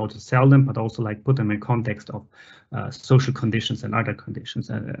exploit them, how to sell them, but also like put them in context of social conditions and other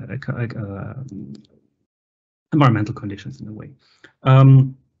conditions, environmental conditions in a way.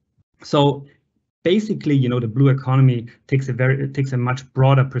 So basically, you know, the blue economy takes a much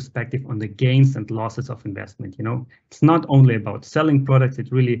broader perspective on the gains and losses of investment. You know, it's not only about selling products,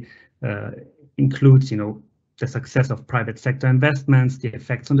 it really includes, you know, the success of private sector investments, the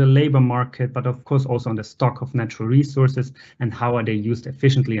effects on the labor market, but of course also on the stock of natural resources and how are they used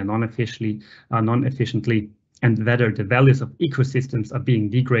efficiently and non-efficiently, and whether the values of ecosystems are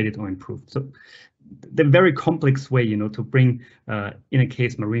being degraded or improved. So the very complex way, you know, to bring, in a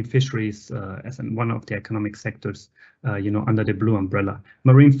case, marine fisheries as one of the economic sectors, you know, under the blue umbrella.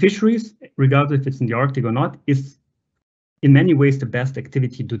 Marine fisheries, regardless if it's in the Arctic or not, is in many ways the best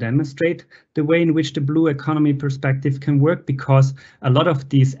activity to demonstrate the way in which the blue economy perspective can work, because a lot of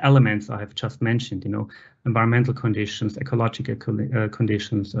these elements I have just mentioned, environmental conditions, ecological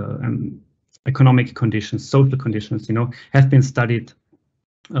conditions, economic conditions, social conditions, have been studied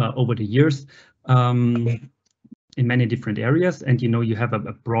over the years in many different areas, and you have a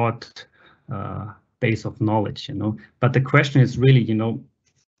broad base of knowledge, But the question is really,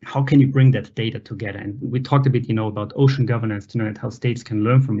 how can you bring that data together? And we talked a bit, about ocean governance, and how states can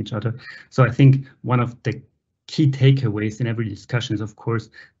learn from each other. So I think one of the key takeaways in every discussion is, of course,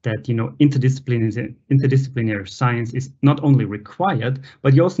 that interdisciplinary science is not only required,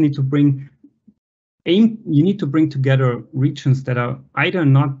 but you also need to bring together regions that are either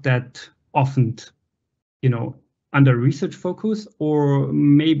not that often, under research focus, or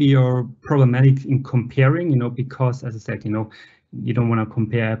maybe are problematic in comparing, because, as I said, you don't want to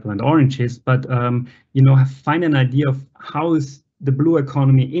compare apple and oranges, but find an idea of how is the blue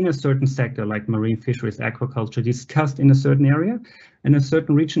economy in a certain sector, like marine fisheries, aquaculture, discussed in a certain area, in a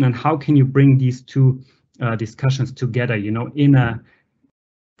certain region, and how can you bring these two discussions together,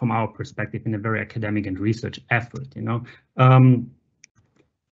 from our perspective, in a very academic and research effort,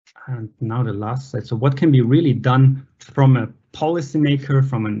 And now the last slide. So what can be really done from a policymaker,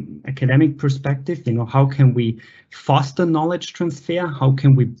 from an academic perspective? How can we foster knowledge transfer? How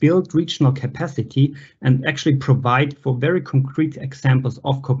can we build regional capacity and actually provide for very concrete examples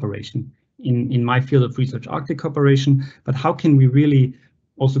of cooperation in my field of research, Arctic cooperation? But how can we really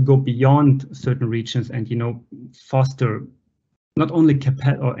also go beyond certain regions and, foster not only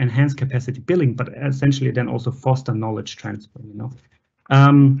or enhance capacity building, but essentially then also foster knowledge transfer,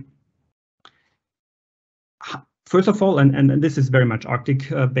 First of all, and this is very much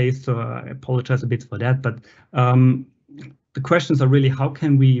Arctic based, so I apologize a bit for that, but the questions are really, how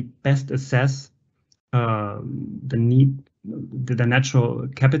can we best assess the need, the natural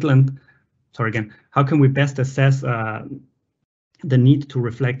capital, and how can we best assess the need to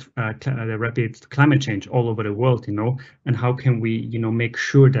reflect the rapid climate change all over the world, and how can we, make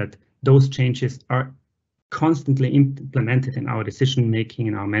sure that those changes are constantly implemented in our decision making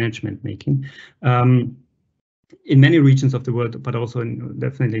and our management making. In many regions of the world, but also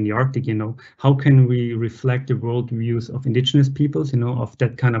definitely in the Arctic, how can we reflect the world views of indigenous peoples, of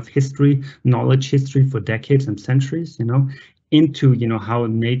that kind of history, knowledge history for decades and centuries, into, how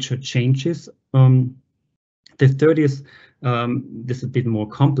nature changes. The third is, this is a bit more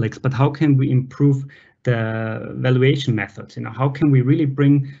complex, but how can we improve the valuation methods? How can we really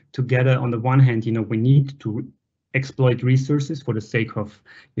bring together, on the one hand, we need to exploit resources for the sake of,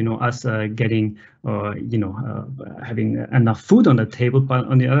 us getting, having enough food on the table. But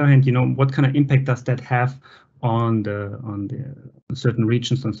on the other hand, what kind of impact does that have on the certain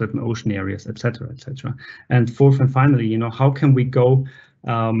regions, on certain ocean areas, etc., etc. And fourth and finally, how can we go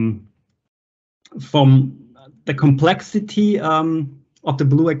from the complexity of the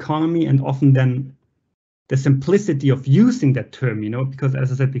blue economy, and often then the simplicity of using that term, because as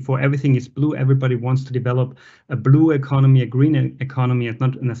I said before, everything is blue. Everybody wants to develop a blue economy, a green economy, and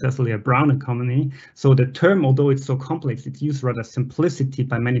not necessarily a brown economy. So the term, although it's so complex, it's used rather simplicity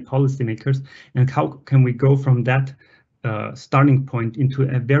by many policymakers. And how can we go from that starting point into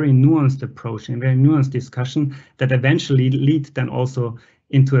a very nuanced approach and very nuanced discussion that eventually leads then also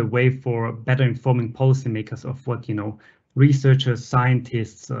into a way for better informing policymakers of what, researchers,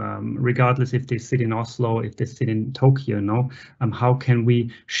 scientists, regardless if they sit in Oslo, if they sit in Tokyo, how can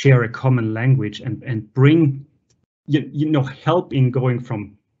we share a common language and bring, help in going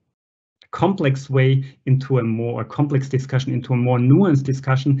from a complex way into a complex discussion, into a more nuanced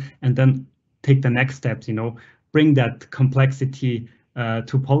discussion, and then take the next steps, bring that complexity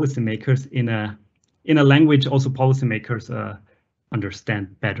to policymakers in a language also policymakers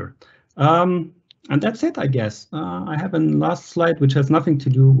understand better. And that's it, I guess. I have a last slide which has nothing to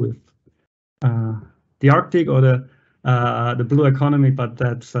do with the Arctic or the blue economy, but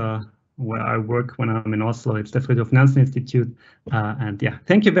that's where I work when I'm in Oslo. It's the Fridtjof Nansen Institute. And yeah,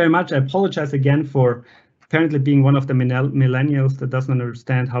 thank you very much. I apologize again for apparently being one of the millennials that doesn't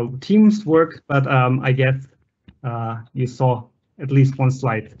understand how teams work, but I guess you saw at least one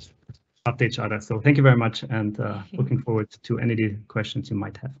slide update each other. So thank you very much, and looking forward to any questions you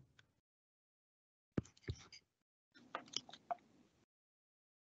might have.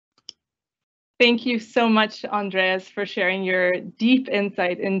 Thank you so much, Andreas, for sharing your deep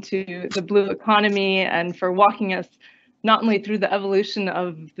insight into the blue economy and for walking us not only through the evolution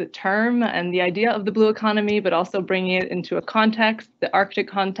of the term and the idea of the blue economy, but also bringing it into a context, the Arctic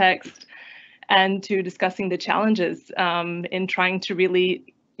context, and to discussing the challenges in trying to really,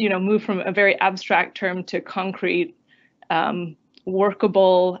 move from a very abstract term to concrete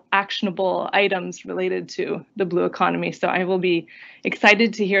workable, actionable items related to the blue economy. So I will be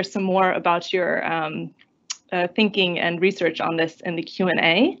excited to hear some more about your thinking and research on this in the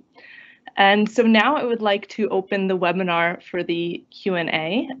Q&A. And so now I would like to open the webinar for the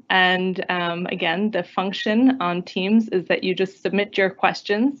Q&A. And again, the function on Teams is that you just submit your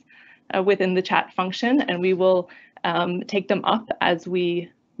questions within the chat function, and we will take them up as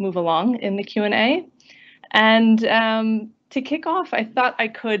we move along in the Q&A. And to kick off, I thought I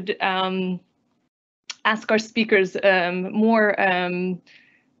could ask our speakers more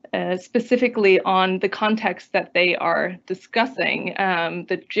specifically on the context that they are discussing,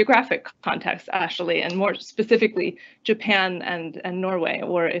 the geographic context actually, and more specifically Japan and Norway,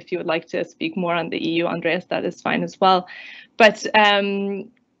 or if you would like to speak more on the EU, Andreas, that is fine as well. But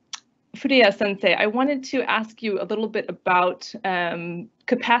Furuya sensei, I wanted to ask you a little bit about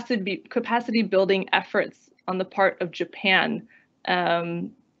capacity building efforts on the part of Japan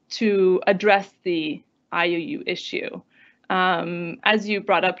to address the IUU issue. As you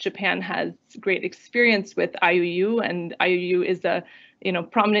brought up, Japan has great experience with IUU, and IUU is a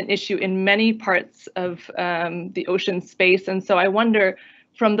prominent issue in many parts of the ocean space. And so I wonder,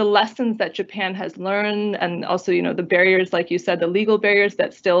 from the lessons that Japan has learned, and also the barriers, like you said, the legal barriers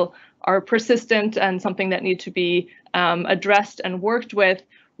that still are persistent and something that need to be addressed and worked with,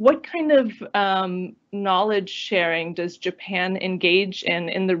 what kind of knowledge sharing does Japan engage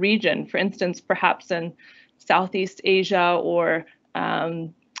in the region? For instance, perhaps in Southeast Asia or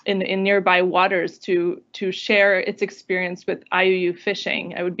in nearby waters to share its experience with IUU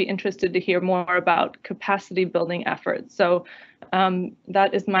fishing. I would be interested to hear more about capacity building efforts. So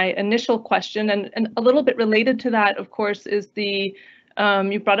that is my initial question. And a little bit related to that, of course, is the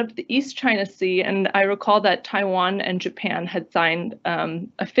you brought up the East China Sea, and I recall that Taiwan and Japan had signed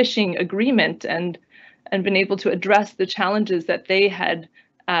a fishing agreement and been able to address the challenges that they had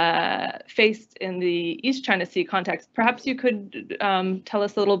faced in the East China Sea context. Perhaps you could tell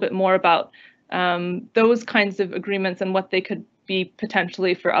us a little bit more about those kinds of agreements and what they could be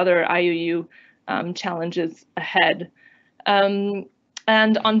potentially for other IUU challenges ahead. And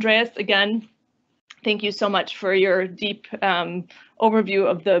Andreas, again, thank you so much for your deep overview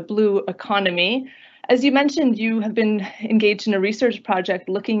of the blue economy. As you mentioned, you have been engaged in a research project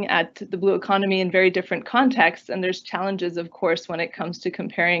looking at the blue economy in very different contexts, and there's challenges, of course, when it comes to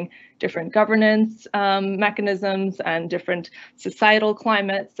comparing different governance mechanisms and different societal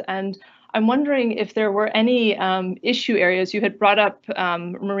climates. And I'm wondering if there were any issue areas. You had brought up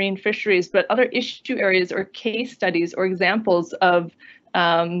marine fisheries, but other issue areas or case studies or examples of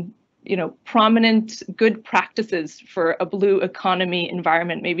prominent good practices for a blue economy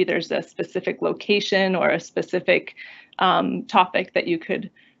environment. Maybe there's a specific location or a specific topic that you could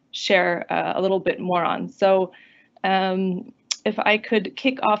share a little bit more on. So if I could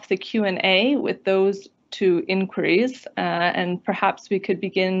kick off the Q&A with those two inquiries, and perhaps we could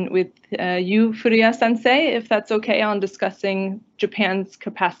begin with you, Furuya sensei, if that's okay, on discussing Japan's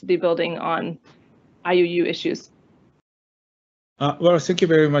capacity building on IUU issues. Well, thank you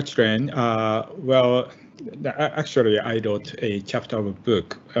very much, Wrenn. Well, actually, I wrote a chapter of a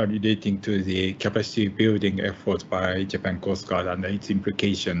book relating to the capacity building efforts by Japan Coast Guard and its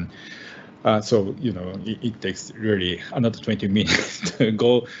implication. So, it takes really another 20 minutes to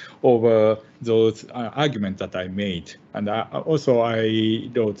go over those arguments that I made. And also,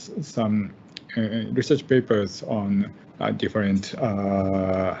 I wrote some research papers on different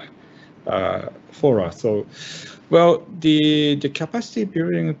fora. So, well, the capacity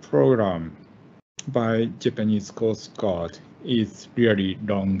building program by Japanese Coast Guard is really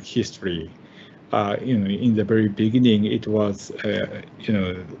long history. In the very beginning, it was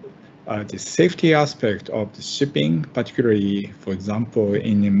the safety aspect of the shipping, particularly, for example,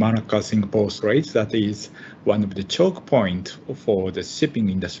 in Malacca, Singapore Strait, that is one of the choke points for the shipping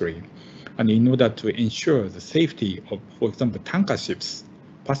industry. And in order to ensure the safety of, for example, tanker ships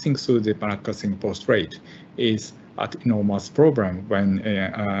passing through the Malacca, Singapore Strait is an enormous problem when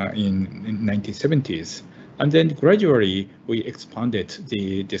in 1970s. And then gradually we expanded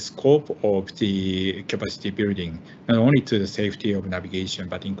the scope of the capacity building, not only to the safety of navigation,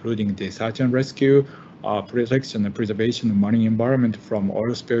 but including the search and rescue, protection and preservation of marine environment from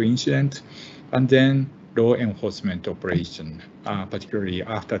oil spill incident, and then law enforcement operation, particularly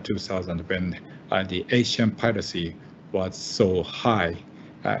after 2000 when the Asian piracy was so high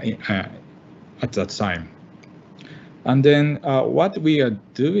at that time. And then what we are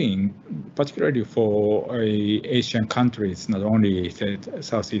doing, particularly for Asian countries, not only the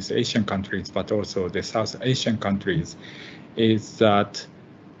Southeast Asian countries, but also the South Asian countries, is that,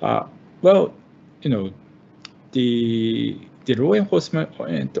 well, the law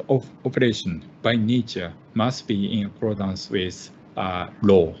enforcement of operation by nature must be in accordance with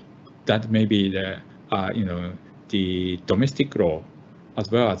law. That may be the the domestic law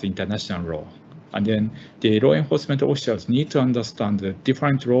as well as international law. And then the law enforcement officials need to understand the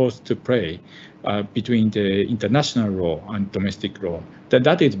different roles to play between the international law and domestic law.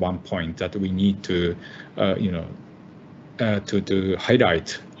 That is one point that we need to, to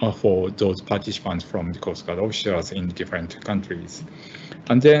highlight for those participants from the Coast Guard officers in different countries.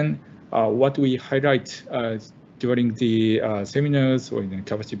 And then what we highlight during the seminars or in the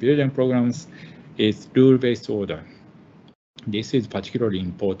capacity building programs is rule-based order. This is particularly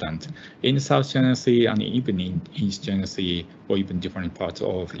important in South China Sea and even in East China Sea or even different parts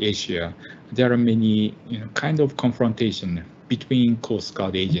of Asia. There are many kind of confrontation between Coast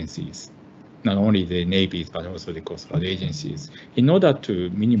Guard agencies, not only the navies but also the Coast Guard agencies. In order to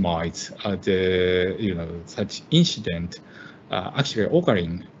minimize the such incident actually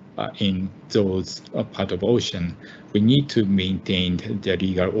occurring in those part of ocean, we need to maintain the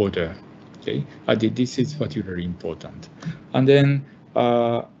legal order. Okay, this is particularly important. And then,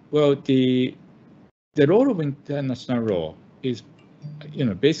 well, the role of international law is,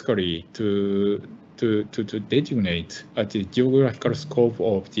 basically to designate the geographical scope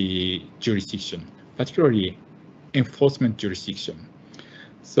of the jurisdiction, particularly enforcement jurisdiction.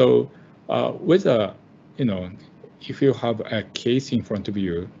 So, whether if you have a case in front of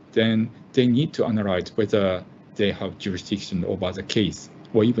you, then they need to analyze whether they have jurisdiction over the case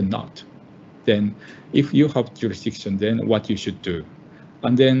or even not. Then if you have jurisdiction, then what you should do.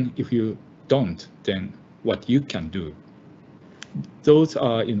 And then if you don't, then what you can do. Those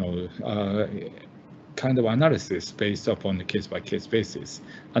are, kind of analysis based upon the case-by-case basis.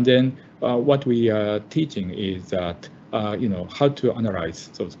 And then what we are teaching is that, how to analyze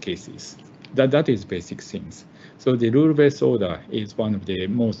those cases. That is basic things. So the rule-based order is one of the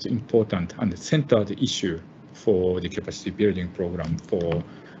most important and centered issue for the capacity building program for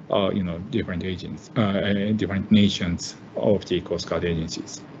different agents, different nations of the Coast Guard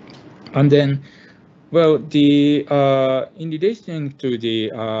agencies. And then, well, the in relation to the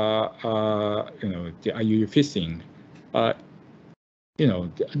the IUU fishing,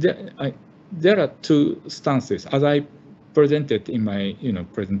 there are two stances. As I presented in my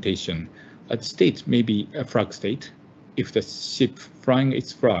presentation, a state may be a flag state if the ship flying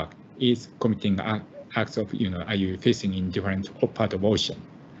its flag is committing acts of IUU fishing in different part of ocean.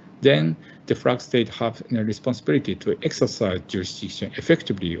 Then the flag state have a responsibility to exercise jurisdiction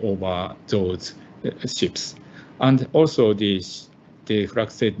effectively over those ships. And also the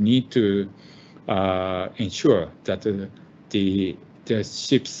flag state need to ensure that the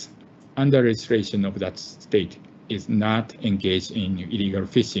ships under registration of that state is not engaged in illegal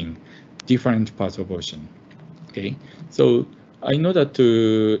fishing different parts of ocean. Okay, so in order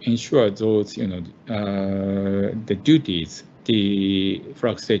to ensure those the duties the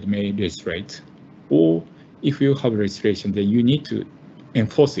flag state may legislate, or if you have registration, then you need to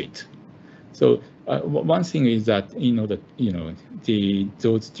enforce it. So one thing is that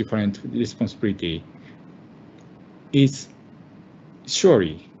those different responsibility is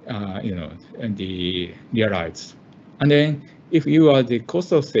surely realized. And then if you are the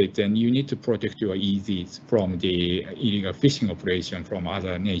coastal state, then you need to protect your EEZs from the illegal fishing operation from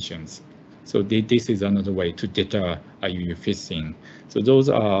other nations. So this is another way to deter IUU fishing. So those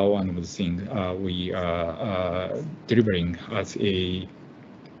are one of the things we are delivering as a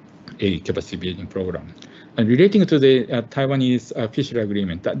capacity building program. And relating to the Taiwanese fishery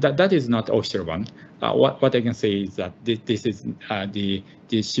agreement, that is not official one. What I can say is that this is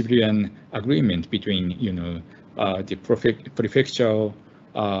the civilian agreement between the prefecture.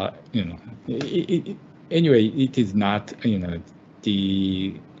 Anyway, it is not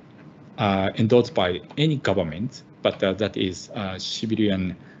the endorsed by any government, but that is a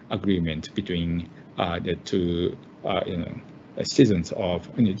civilian agreement between the two citizens of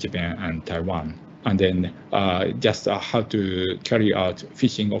Japan and Taiwan. And then just how to carry out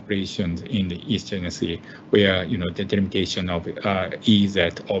fishing operations in the East China Sea, where the delimitation of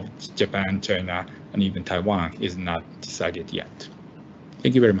EEZ of Japan, China, and even Taiwan is not decided yet.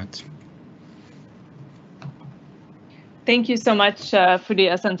 Thank you very much. Thank you so much,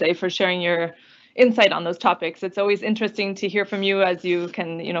 Furuya-sensei, for sharing your insight on those topics. It's always interesting to hear from you as you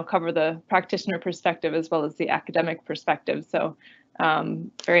can, cover the practitioner perspective as well as the academic perspective. So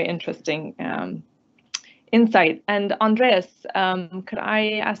very interesting insight. And Andreas, could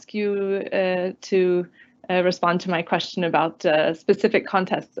I ask you to respond to my question about specific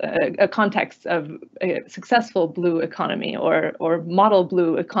context of a successful blue economy or model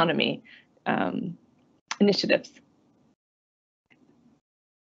blue economy initiatives?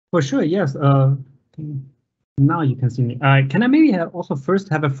 For sure, yes. Now you can see me. Can I maybe also first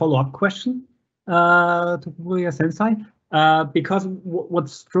have a follow-up question to Furuya Sensei? Because what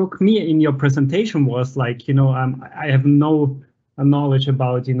struck me in your presentation was like, I have no knowledge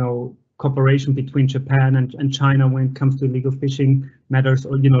about, cooperation between Japan and China when it comes to illegal fishing matters,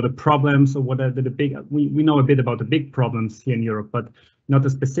 or, the problems, or what are the big, we know a bit about the big problems here in Europe, but not the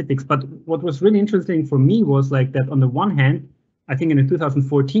specifics. But what was really interesting for me was like that on the one hand, I think in the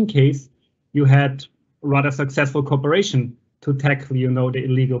 2014 case, you had rather successful cooperation to tackle, the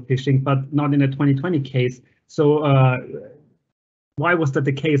illegal fishing, but not in the 2020 case. So why was that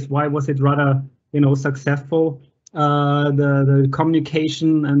the case? Why was it rather, successful, the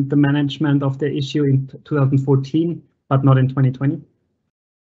communication and the management of the issue in 2014, but not in 2020?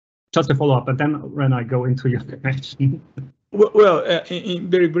 Just a follow-up, and then when I go into your question. Well,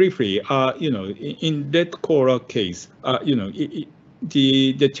 very briefly, in that Cora case,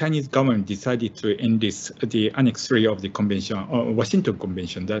 the Chinese government decided to enlist the Annex 3 of the Convention, Washington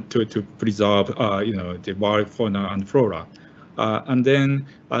Convention, that to preserve, the wild fauna and flora. And then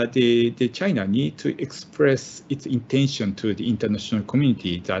the China need to express its intention to the international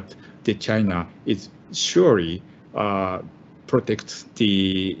community that the China is surely protects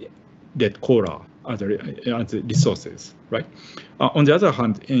that Cora as resources, right? On the other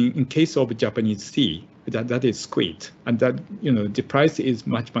hand, in case of Japanese sea, that is squid, and that the price is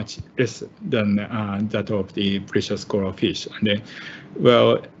much less than that of the precious coral fish, and then,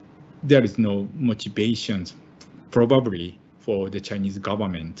 well, there is no motivation probably for the Chinese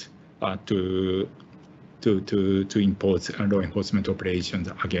government to impose law enforcement operations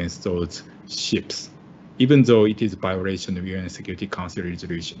against those ships, even though it is a violation of UN Security Council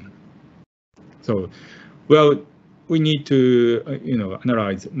resolution. So, well, we need to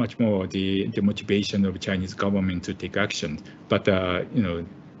analyze much more the motivation of the Chinese government to take action. But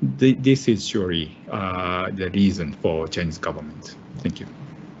this is surely the reason for Chinese government. Thank you.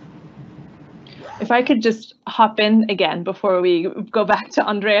 If I could just hop in again before we go back to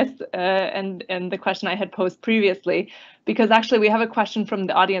Andreas and the question I had posed previously, because actually we have a question from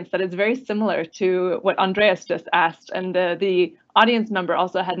the audience that is very similar to what Andreas just asked, and the audience member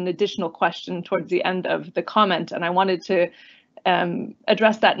also had an additional question towards the end of the comment, and I wanted to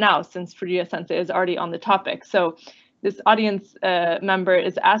address that now since Furuya Sensei is already on the topic. So this audience member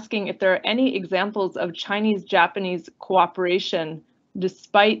is asking if there are any examples of Chinese-Japanese cooperation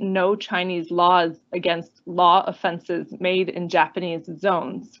despite no Chinese laws against law offenses made in Japanese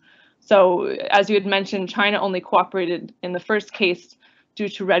zones. So as you had mentioned, China only cooperated in the first case due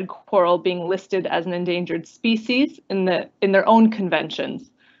to red coral being listed as an endangered species in their own conventions.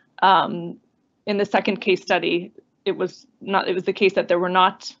 In the second case study, it was the case that there were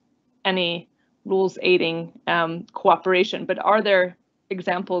not any rules aiding cooperation. But are there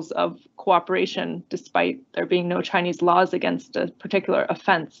examples of cooperation despite there being no Chinese laws against a particular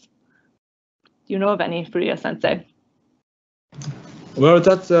offense? Do you know of any, Furuya Sensei? Well,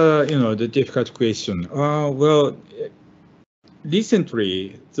 that's the difficult question. Well,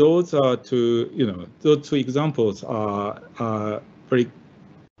 recently those two examples are very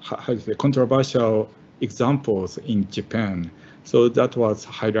controversial examples in Japan. So that was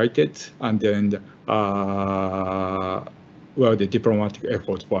highlighted, and then well, the diplomatic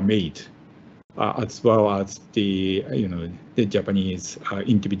efforts were made, as well as the Japanese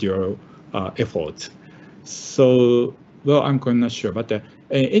individual efforts. So, well, I'm not sure, but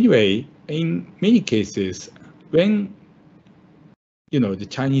anyway, in many cases, when the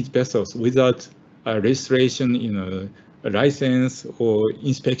Chinese vessels without registration, a license or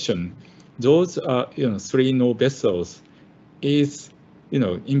inspection, those 3 no vessels is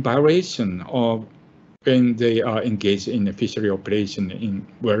in violation of when they are engaged in a fishery operation in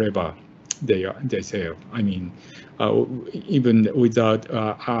wherever they sail. I mean, even without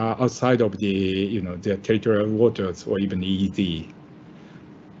outside of their territorial waters or even EEZ.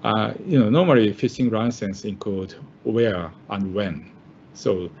 Normally fishing license include where and when.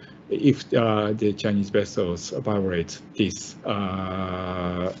 So if the Chinese vessels violate this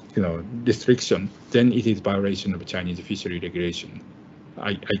restriction, then it is violation of Chinese fishery regulation,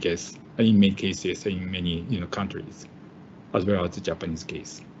 I guess, in many cases, in many countries, as well as the Japanese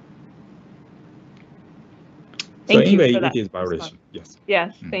case. So anyway, it is violation. Yes.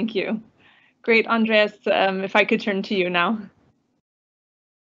 Yes, thank you. Great, Andreas. If I could turn to you now.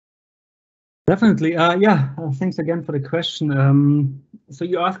 Definitely. Yeah. Thanks again for the question. So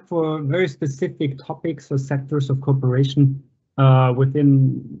you asked for very specific topics or sectors of cooperation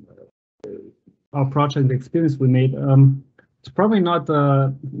within our project, the experience we made. it's probably not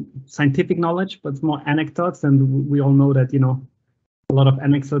scientific knowledge, but it's more anecdotes, and we all know that, you know, a lot of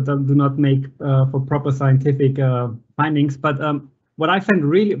anecdotes do not make for proper scientific findings. But what I found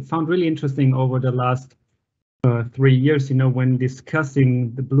really interesting over the last 3 years, you know, when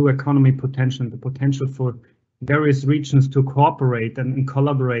discussing the blue economy potential, the potential for various regions to cooperate and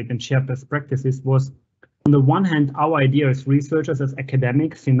collaborate and share best practices, was, on the one hand, our idea as researchers, as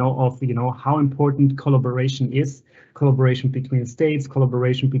academics, you know, of, you know, how important collaboration is, collaboration between states,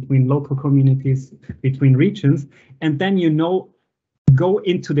 collaboration between local communities, between regions, and then, you know, go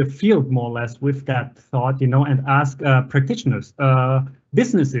into the field more or less with that thought, you know, and ask practitioners,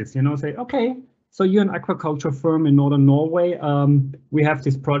 businesses, you know, say, okay, so you're an aquaculture firm in northern Norway. We have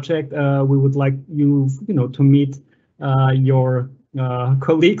this project. We would like you, you know, to meet your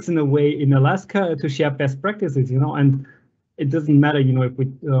colleagues in a way in Alaska to share best practices, you know, and it doesn't matter, you know, if we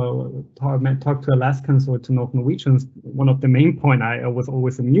talk to Alaskans or to North Norwegians. One of the main point I was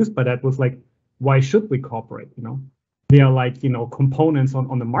always amused by that was like, why should we cooperate, you know? They are like, you know, components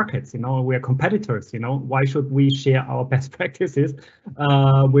on the markets, you know, we are competitors, you know, why should we share our best practices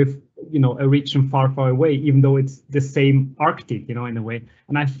with, you know, a region far, far away, even though it's the same Arctic, you know, in a way.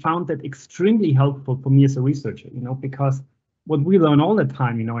 And I found that extremely helpful for me as a researcher, you know, because what we learn all the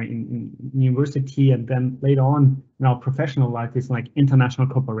time, you know, in university and then later on in our professional life is like international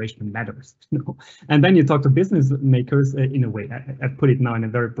cooperation matters, you know. And then you talk to business makers in a way, I put it now in a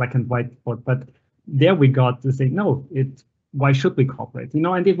very black and white spot, but there we got to say, no, why should we cooperate? You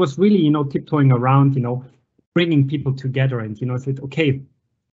know, and it was really, you know, tiptoeing around, you know, bringing people together and, you know, said, okay,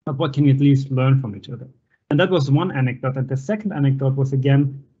 but what can you at least learn from each other? And that was one anecdote. And the second anecdote was,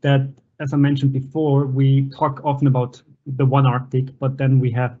 again, that, as I mentioned before, we talk often about the one Arctic, but then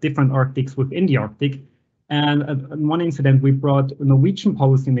we have different Arctics within the Arctic. And in one incident, we brought Norwegian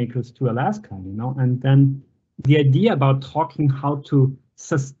policymakers to Alaska, you know, and then the idea about talking how to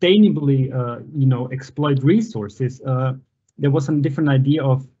sustainably, you know, exploit resources, there was a different idea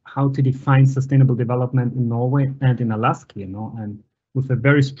of how to define sustainable development in Norway and in Alaska, you know, and with a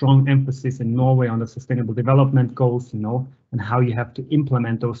very strong emphasis in Norway on the sustainable development goals, you know, and how you have to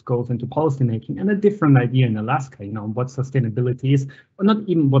implement those goals into policy making, and a different idea in Alaska, you know, what sustainability is, or not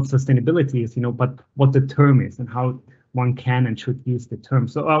even what sustainability is, you know, but what the term is and how one can and should use the term.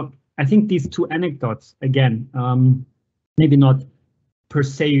 So I think these two anecdotes, again, maybe not per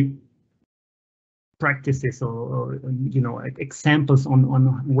se practices or you know, examples on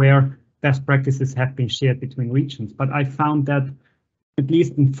where best practices have been shared between regions, but I found that at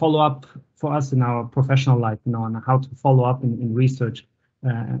least in follow-up for us in our professional life, you know, on how to follow up in research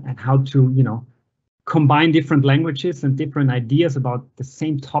and how to, you know, combine different languages and different ideas about the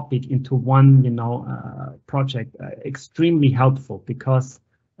same topic into one, you know, project, extremely helpful, because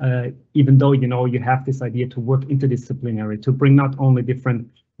even though, you know, you have this idea to work interdisciplinary, to bring not only different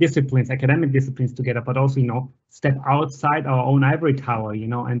disciplines, academic disciplines together, but also, you know, step outside our own ivory tower, you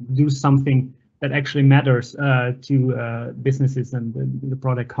know, and do something that actually matters to businesses and the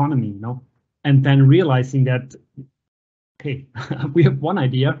broader economy, you know, and then realizing that, okay, we have one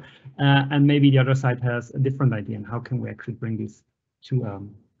idea and maybe the other side has a different idea, and how can we actually bring these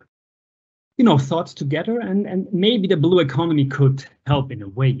two you know, thoughts together, and maybe the blue economy could help in a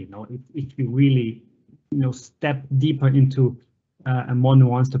way, you know, if you really, you know, step deeper into a more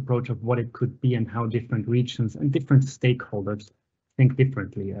nuanced approach of what it could be and how different regions and different stakeholders think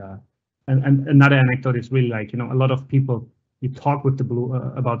differently. And another anecdote is really like, you know, a lot of people, you talk with the blue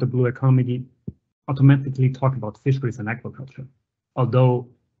about the blue economy, automatically talk about fisheries and aquaculture, although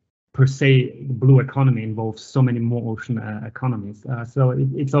per se, the blue economy involves so many more ocean economies. So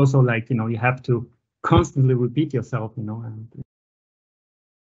it's also like, you know, you have to constantly repeat yourself, you know, and you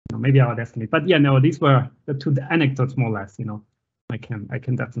know, maybe our destiny. But yeah, no, these were the two anecdotes more or less, you know, I can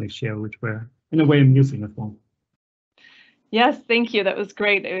definitely share, which were in a way amusing as well. Yes, thank you. That was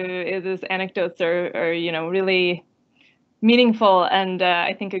great. Those anecdotes are, you know, really meaningful, and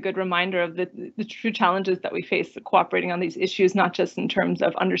I think a good reminder of the true challenges that we face cooperating on these issues, not just in terms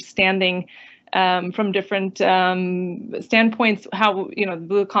of understanding from different standpoints how, you know, the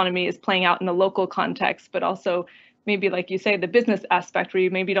blue economy is playing out in the local context, but also maybe, like you say, the business aspect where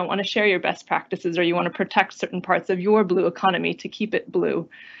you maybe don't want to share your best practices, or you want to protect certain parts of your blue economy to keep it blue.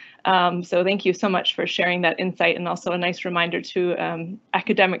 So thank you so much for sharing that insight, and also a nice reminder to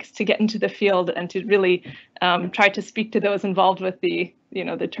academics to get into the field and to really try to speak to those involved with the, you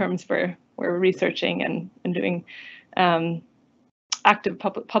know, the terms we're researching and doing active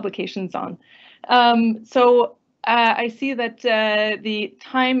publications on. So I see that the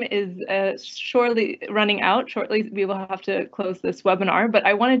time is shortly running out. Shortly, we will have to close this webinar, but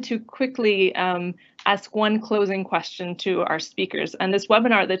I wanted to quickly ask one closing question to our speakers. And this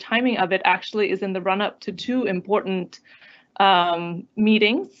webinar, the timing of it actually is in the run-up to two important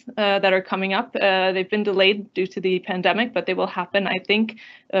meetings that are coming up. They've been delayed due to the pandemic, but they will happen, I think,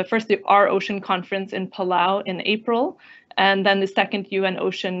 first the Our Ocean Conference in Palau in April, and then the second UN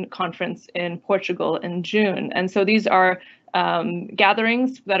Ocean Conference in Portugal in June. And so these are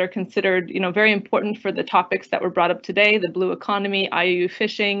gatherings that are considered, very important for the topics that were brought up today, the blue economy, IUU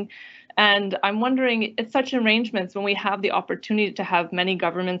fishing. And I'm wondering, it's such arrangements when we have the opportunity to have many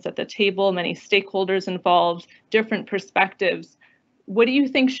governments at the table, many stakeholders involved, different perspectives, what do you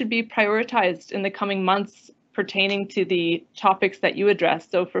think should be prioritized in the coming months pertaining to the topics that you address?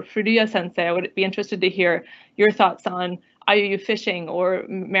 So for Furuya Sensei, I would be interested to hear your thoughts on IUU fishing or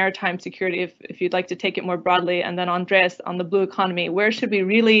maritime security, if you'd like to take it more broadly. And then Andreas, on the blue economy, where should we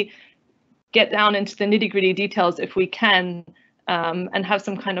really get down into the nitty-gritty details if we can, and have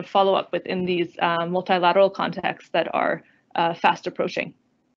some kind of follow-up within these multilateral contexts that are fast approaching?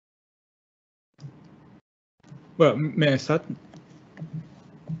 Well, may I start?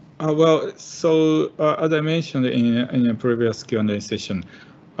 As I mentioned in a previous Q&A session,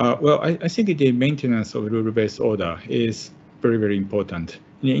 I think the maintenance of rule-based order is very, very important.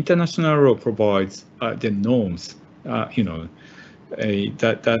 The international law provides the norms, that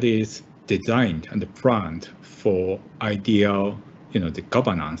is designed and planned for ideal, the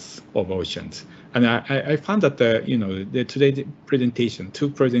governance of oceans. And I found that today's presentation, two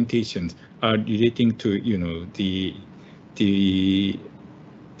presentations are relating to, the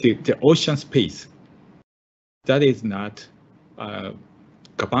ocean space that is not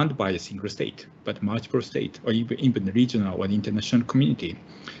governed by a single state, but multiple states, or even regional or international community.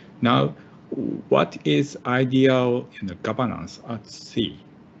 Now, what is ideal governance at sea?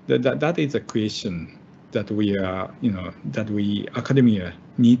 That is a question that we are, that we academia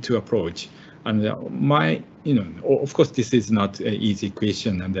need to approach. And of course, this is not an easy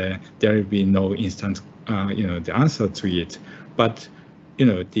question, and there will be no instant, the answer to it. But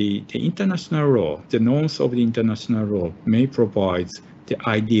the international law, the norms of the international law may provide the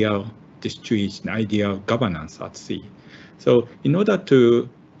ideal situation, ideal governance at sea. So in order to,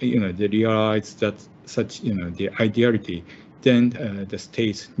 realize that such, the ideality, then the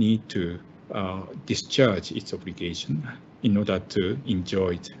states need to discharge its obligation in order to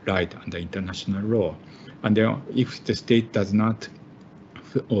enjoy its right under international law. And then if the state does not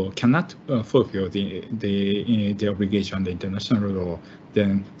or cannot fulfill the obligation under international law,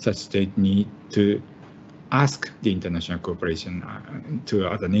 then such state need to ask the international cooperation to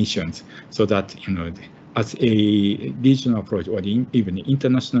other nations, so that as a regional approach, or even the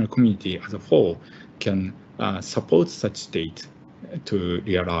international community as a whole can support such state to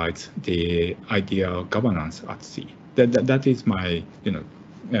realize the ideal governance at sea. That is my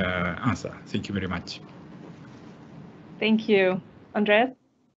answer. Thank you very much. Thank you, Andreas.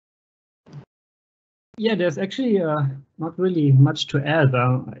 Yeah, there's actually not really much to add.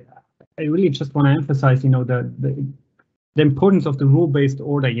 I really just want to emphasize, the importance of the rule-based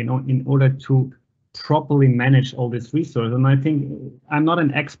order, in order to properly manage all this resource. And I think I'm not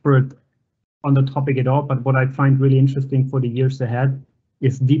an expert on the topic at all, but what I find really interesting for the years ahead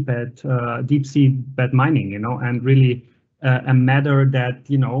is deep sea bed mining, and really a matter that,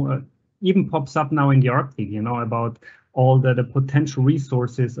 even pops up now in the Arctic, about all the potential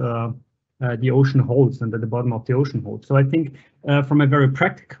resources the ocean holds and at the bottom of the ocean holds. So I think from a very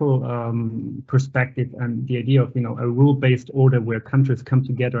practical perspective, and the idea of, a rule-based order where countries come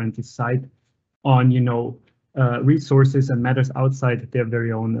together and decide on, resources and matters outside their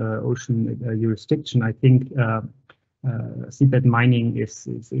very own ocean jurisdiction, I think seabed mining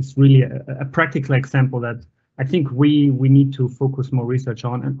is really a practical example that I think we need to focus more research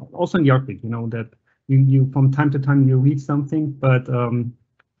on, and also in the Arctic, that you from time to time you read something, but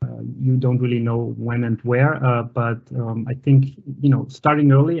you don't really know when and where. But I think,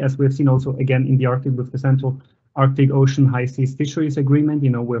 starting early, as we've seen also again in the Arctic with the Central Arctic Ocean High Seas Fisheries Agreement,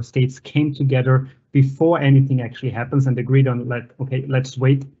 where states came together before anything actually happens and agreed on, let's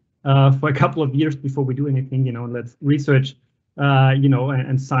wait for a couple of years before we do anything. Let's research,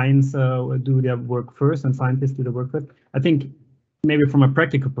 and science do their work first, and scientists do the work first. I think maybe from a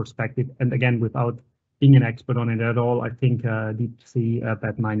practical perspective, and again without being an expert on it at all, I think deep sea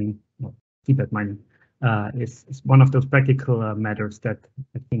bed mining, seabed mining, is one of those practical matters that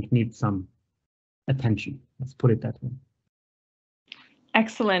I think needs some attention. Let's put it that way.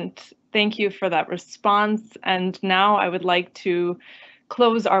 Excellent. Thank you for that response. And now I would like to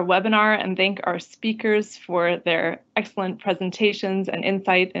close our webinar and thank our speakers for their excellent presentations and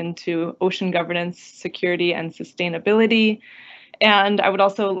insight into ocean governance, security, and sustainability. And I would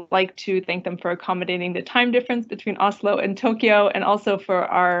also like to thank them for accommodating the time difference between Oslo and Tokyo, and also for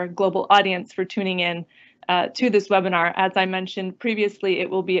our global audience for tuning in to this webinar. As I mentioned previously, it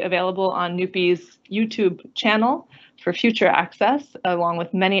will be available on NUPI's YouTube channel for future access, along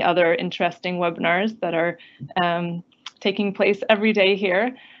with many other interesting webinars that are taking place every day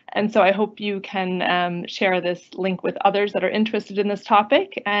here. And so I hope you can share this link with others that are interested in this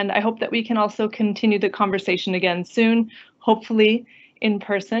topic. And I hope that we can also continue the conversation again soon, hopefully in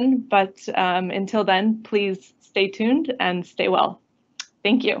person. But until then, please stay tuned and stay well.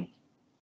 Thank you.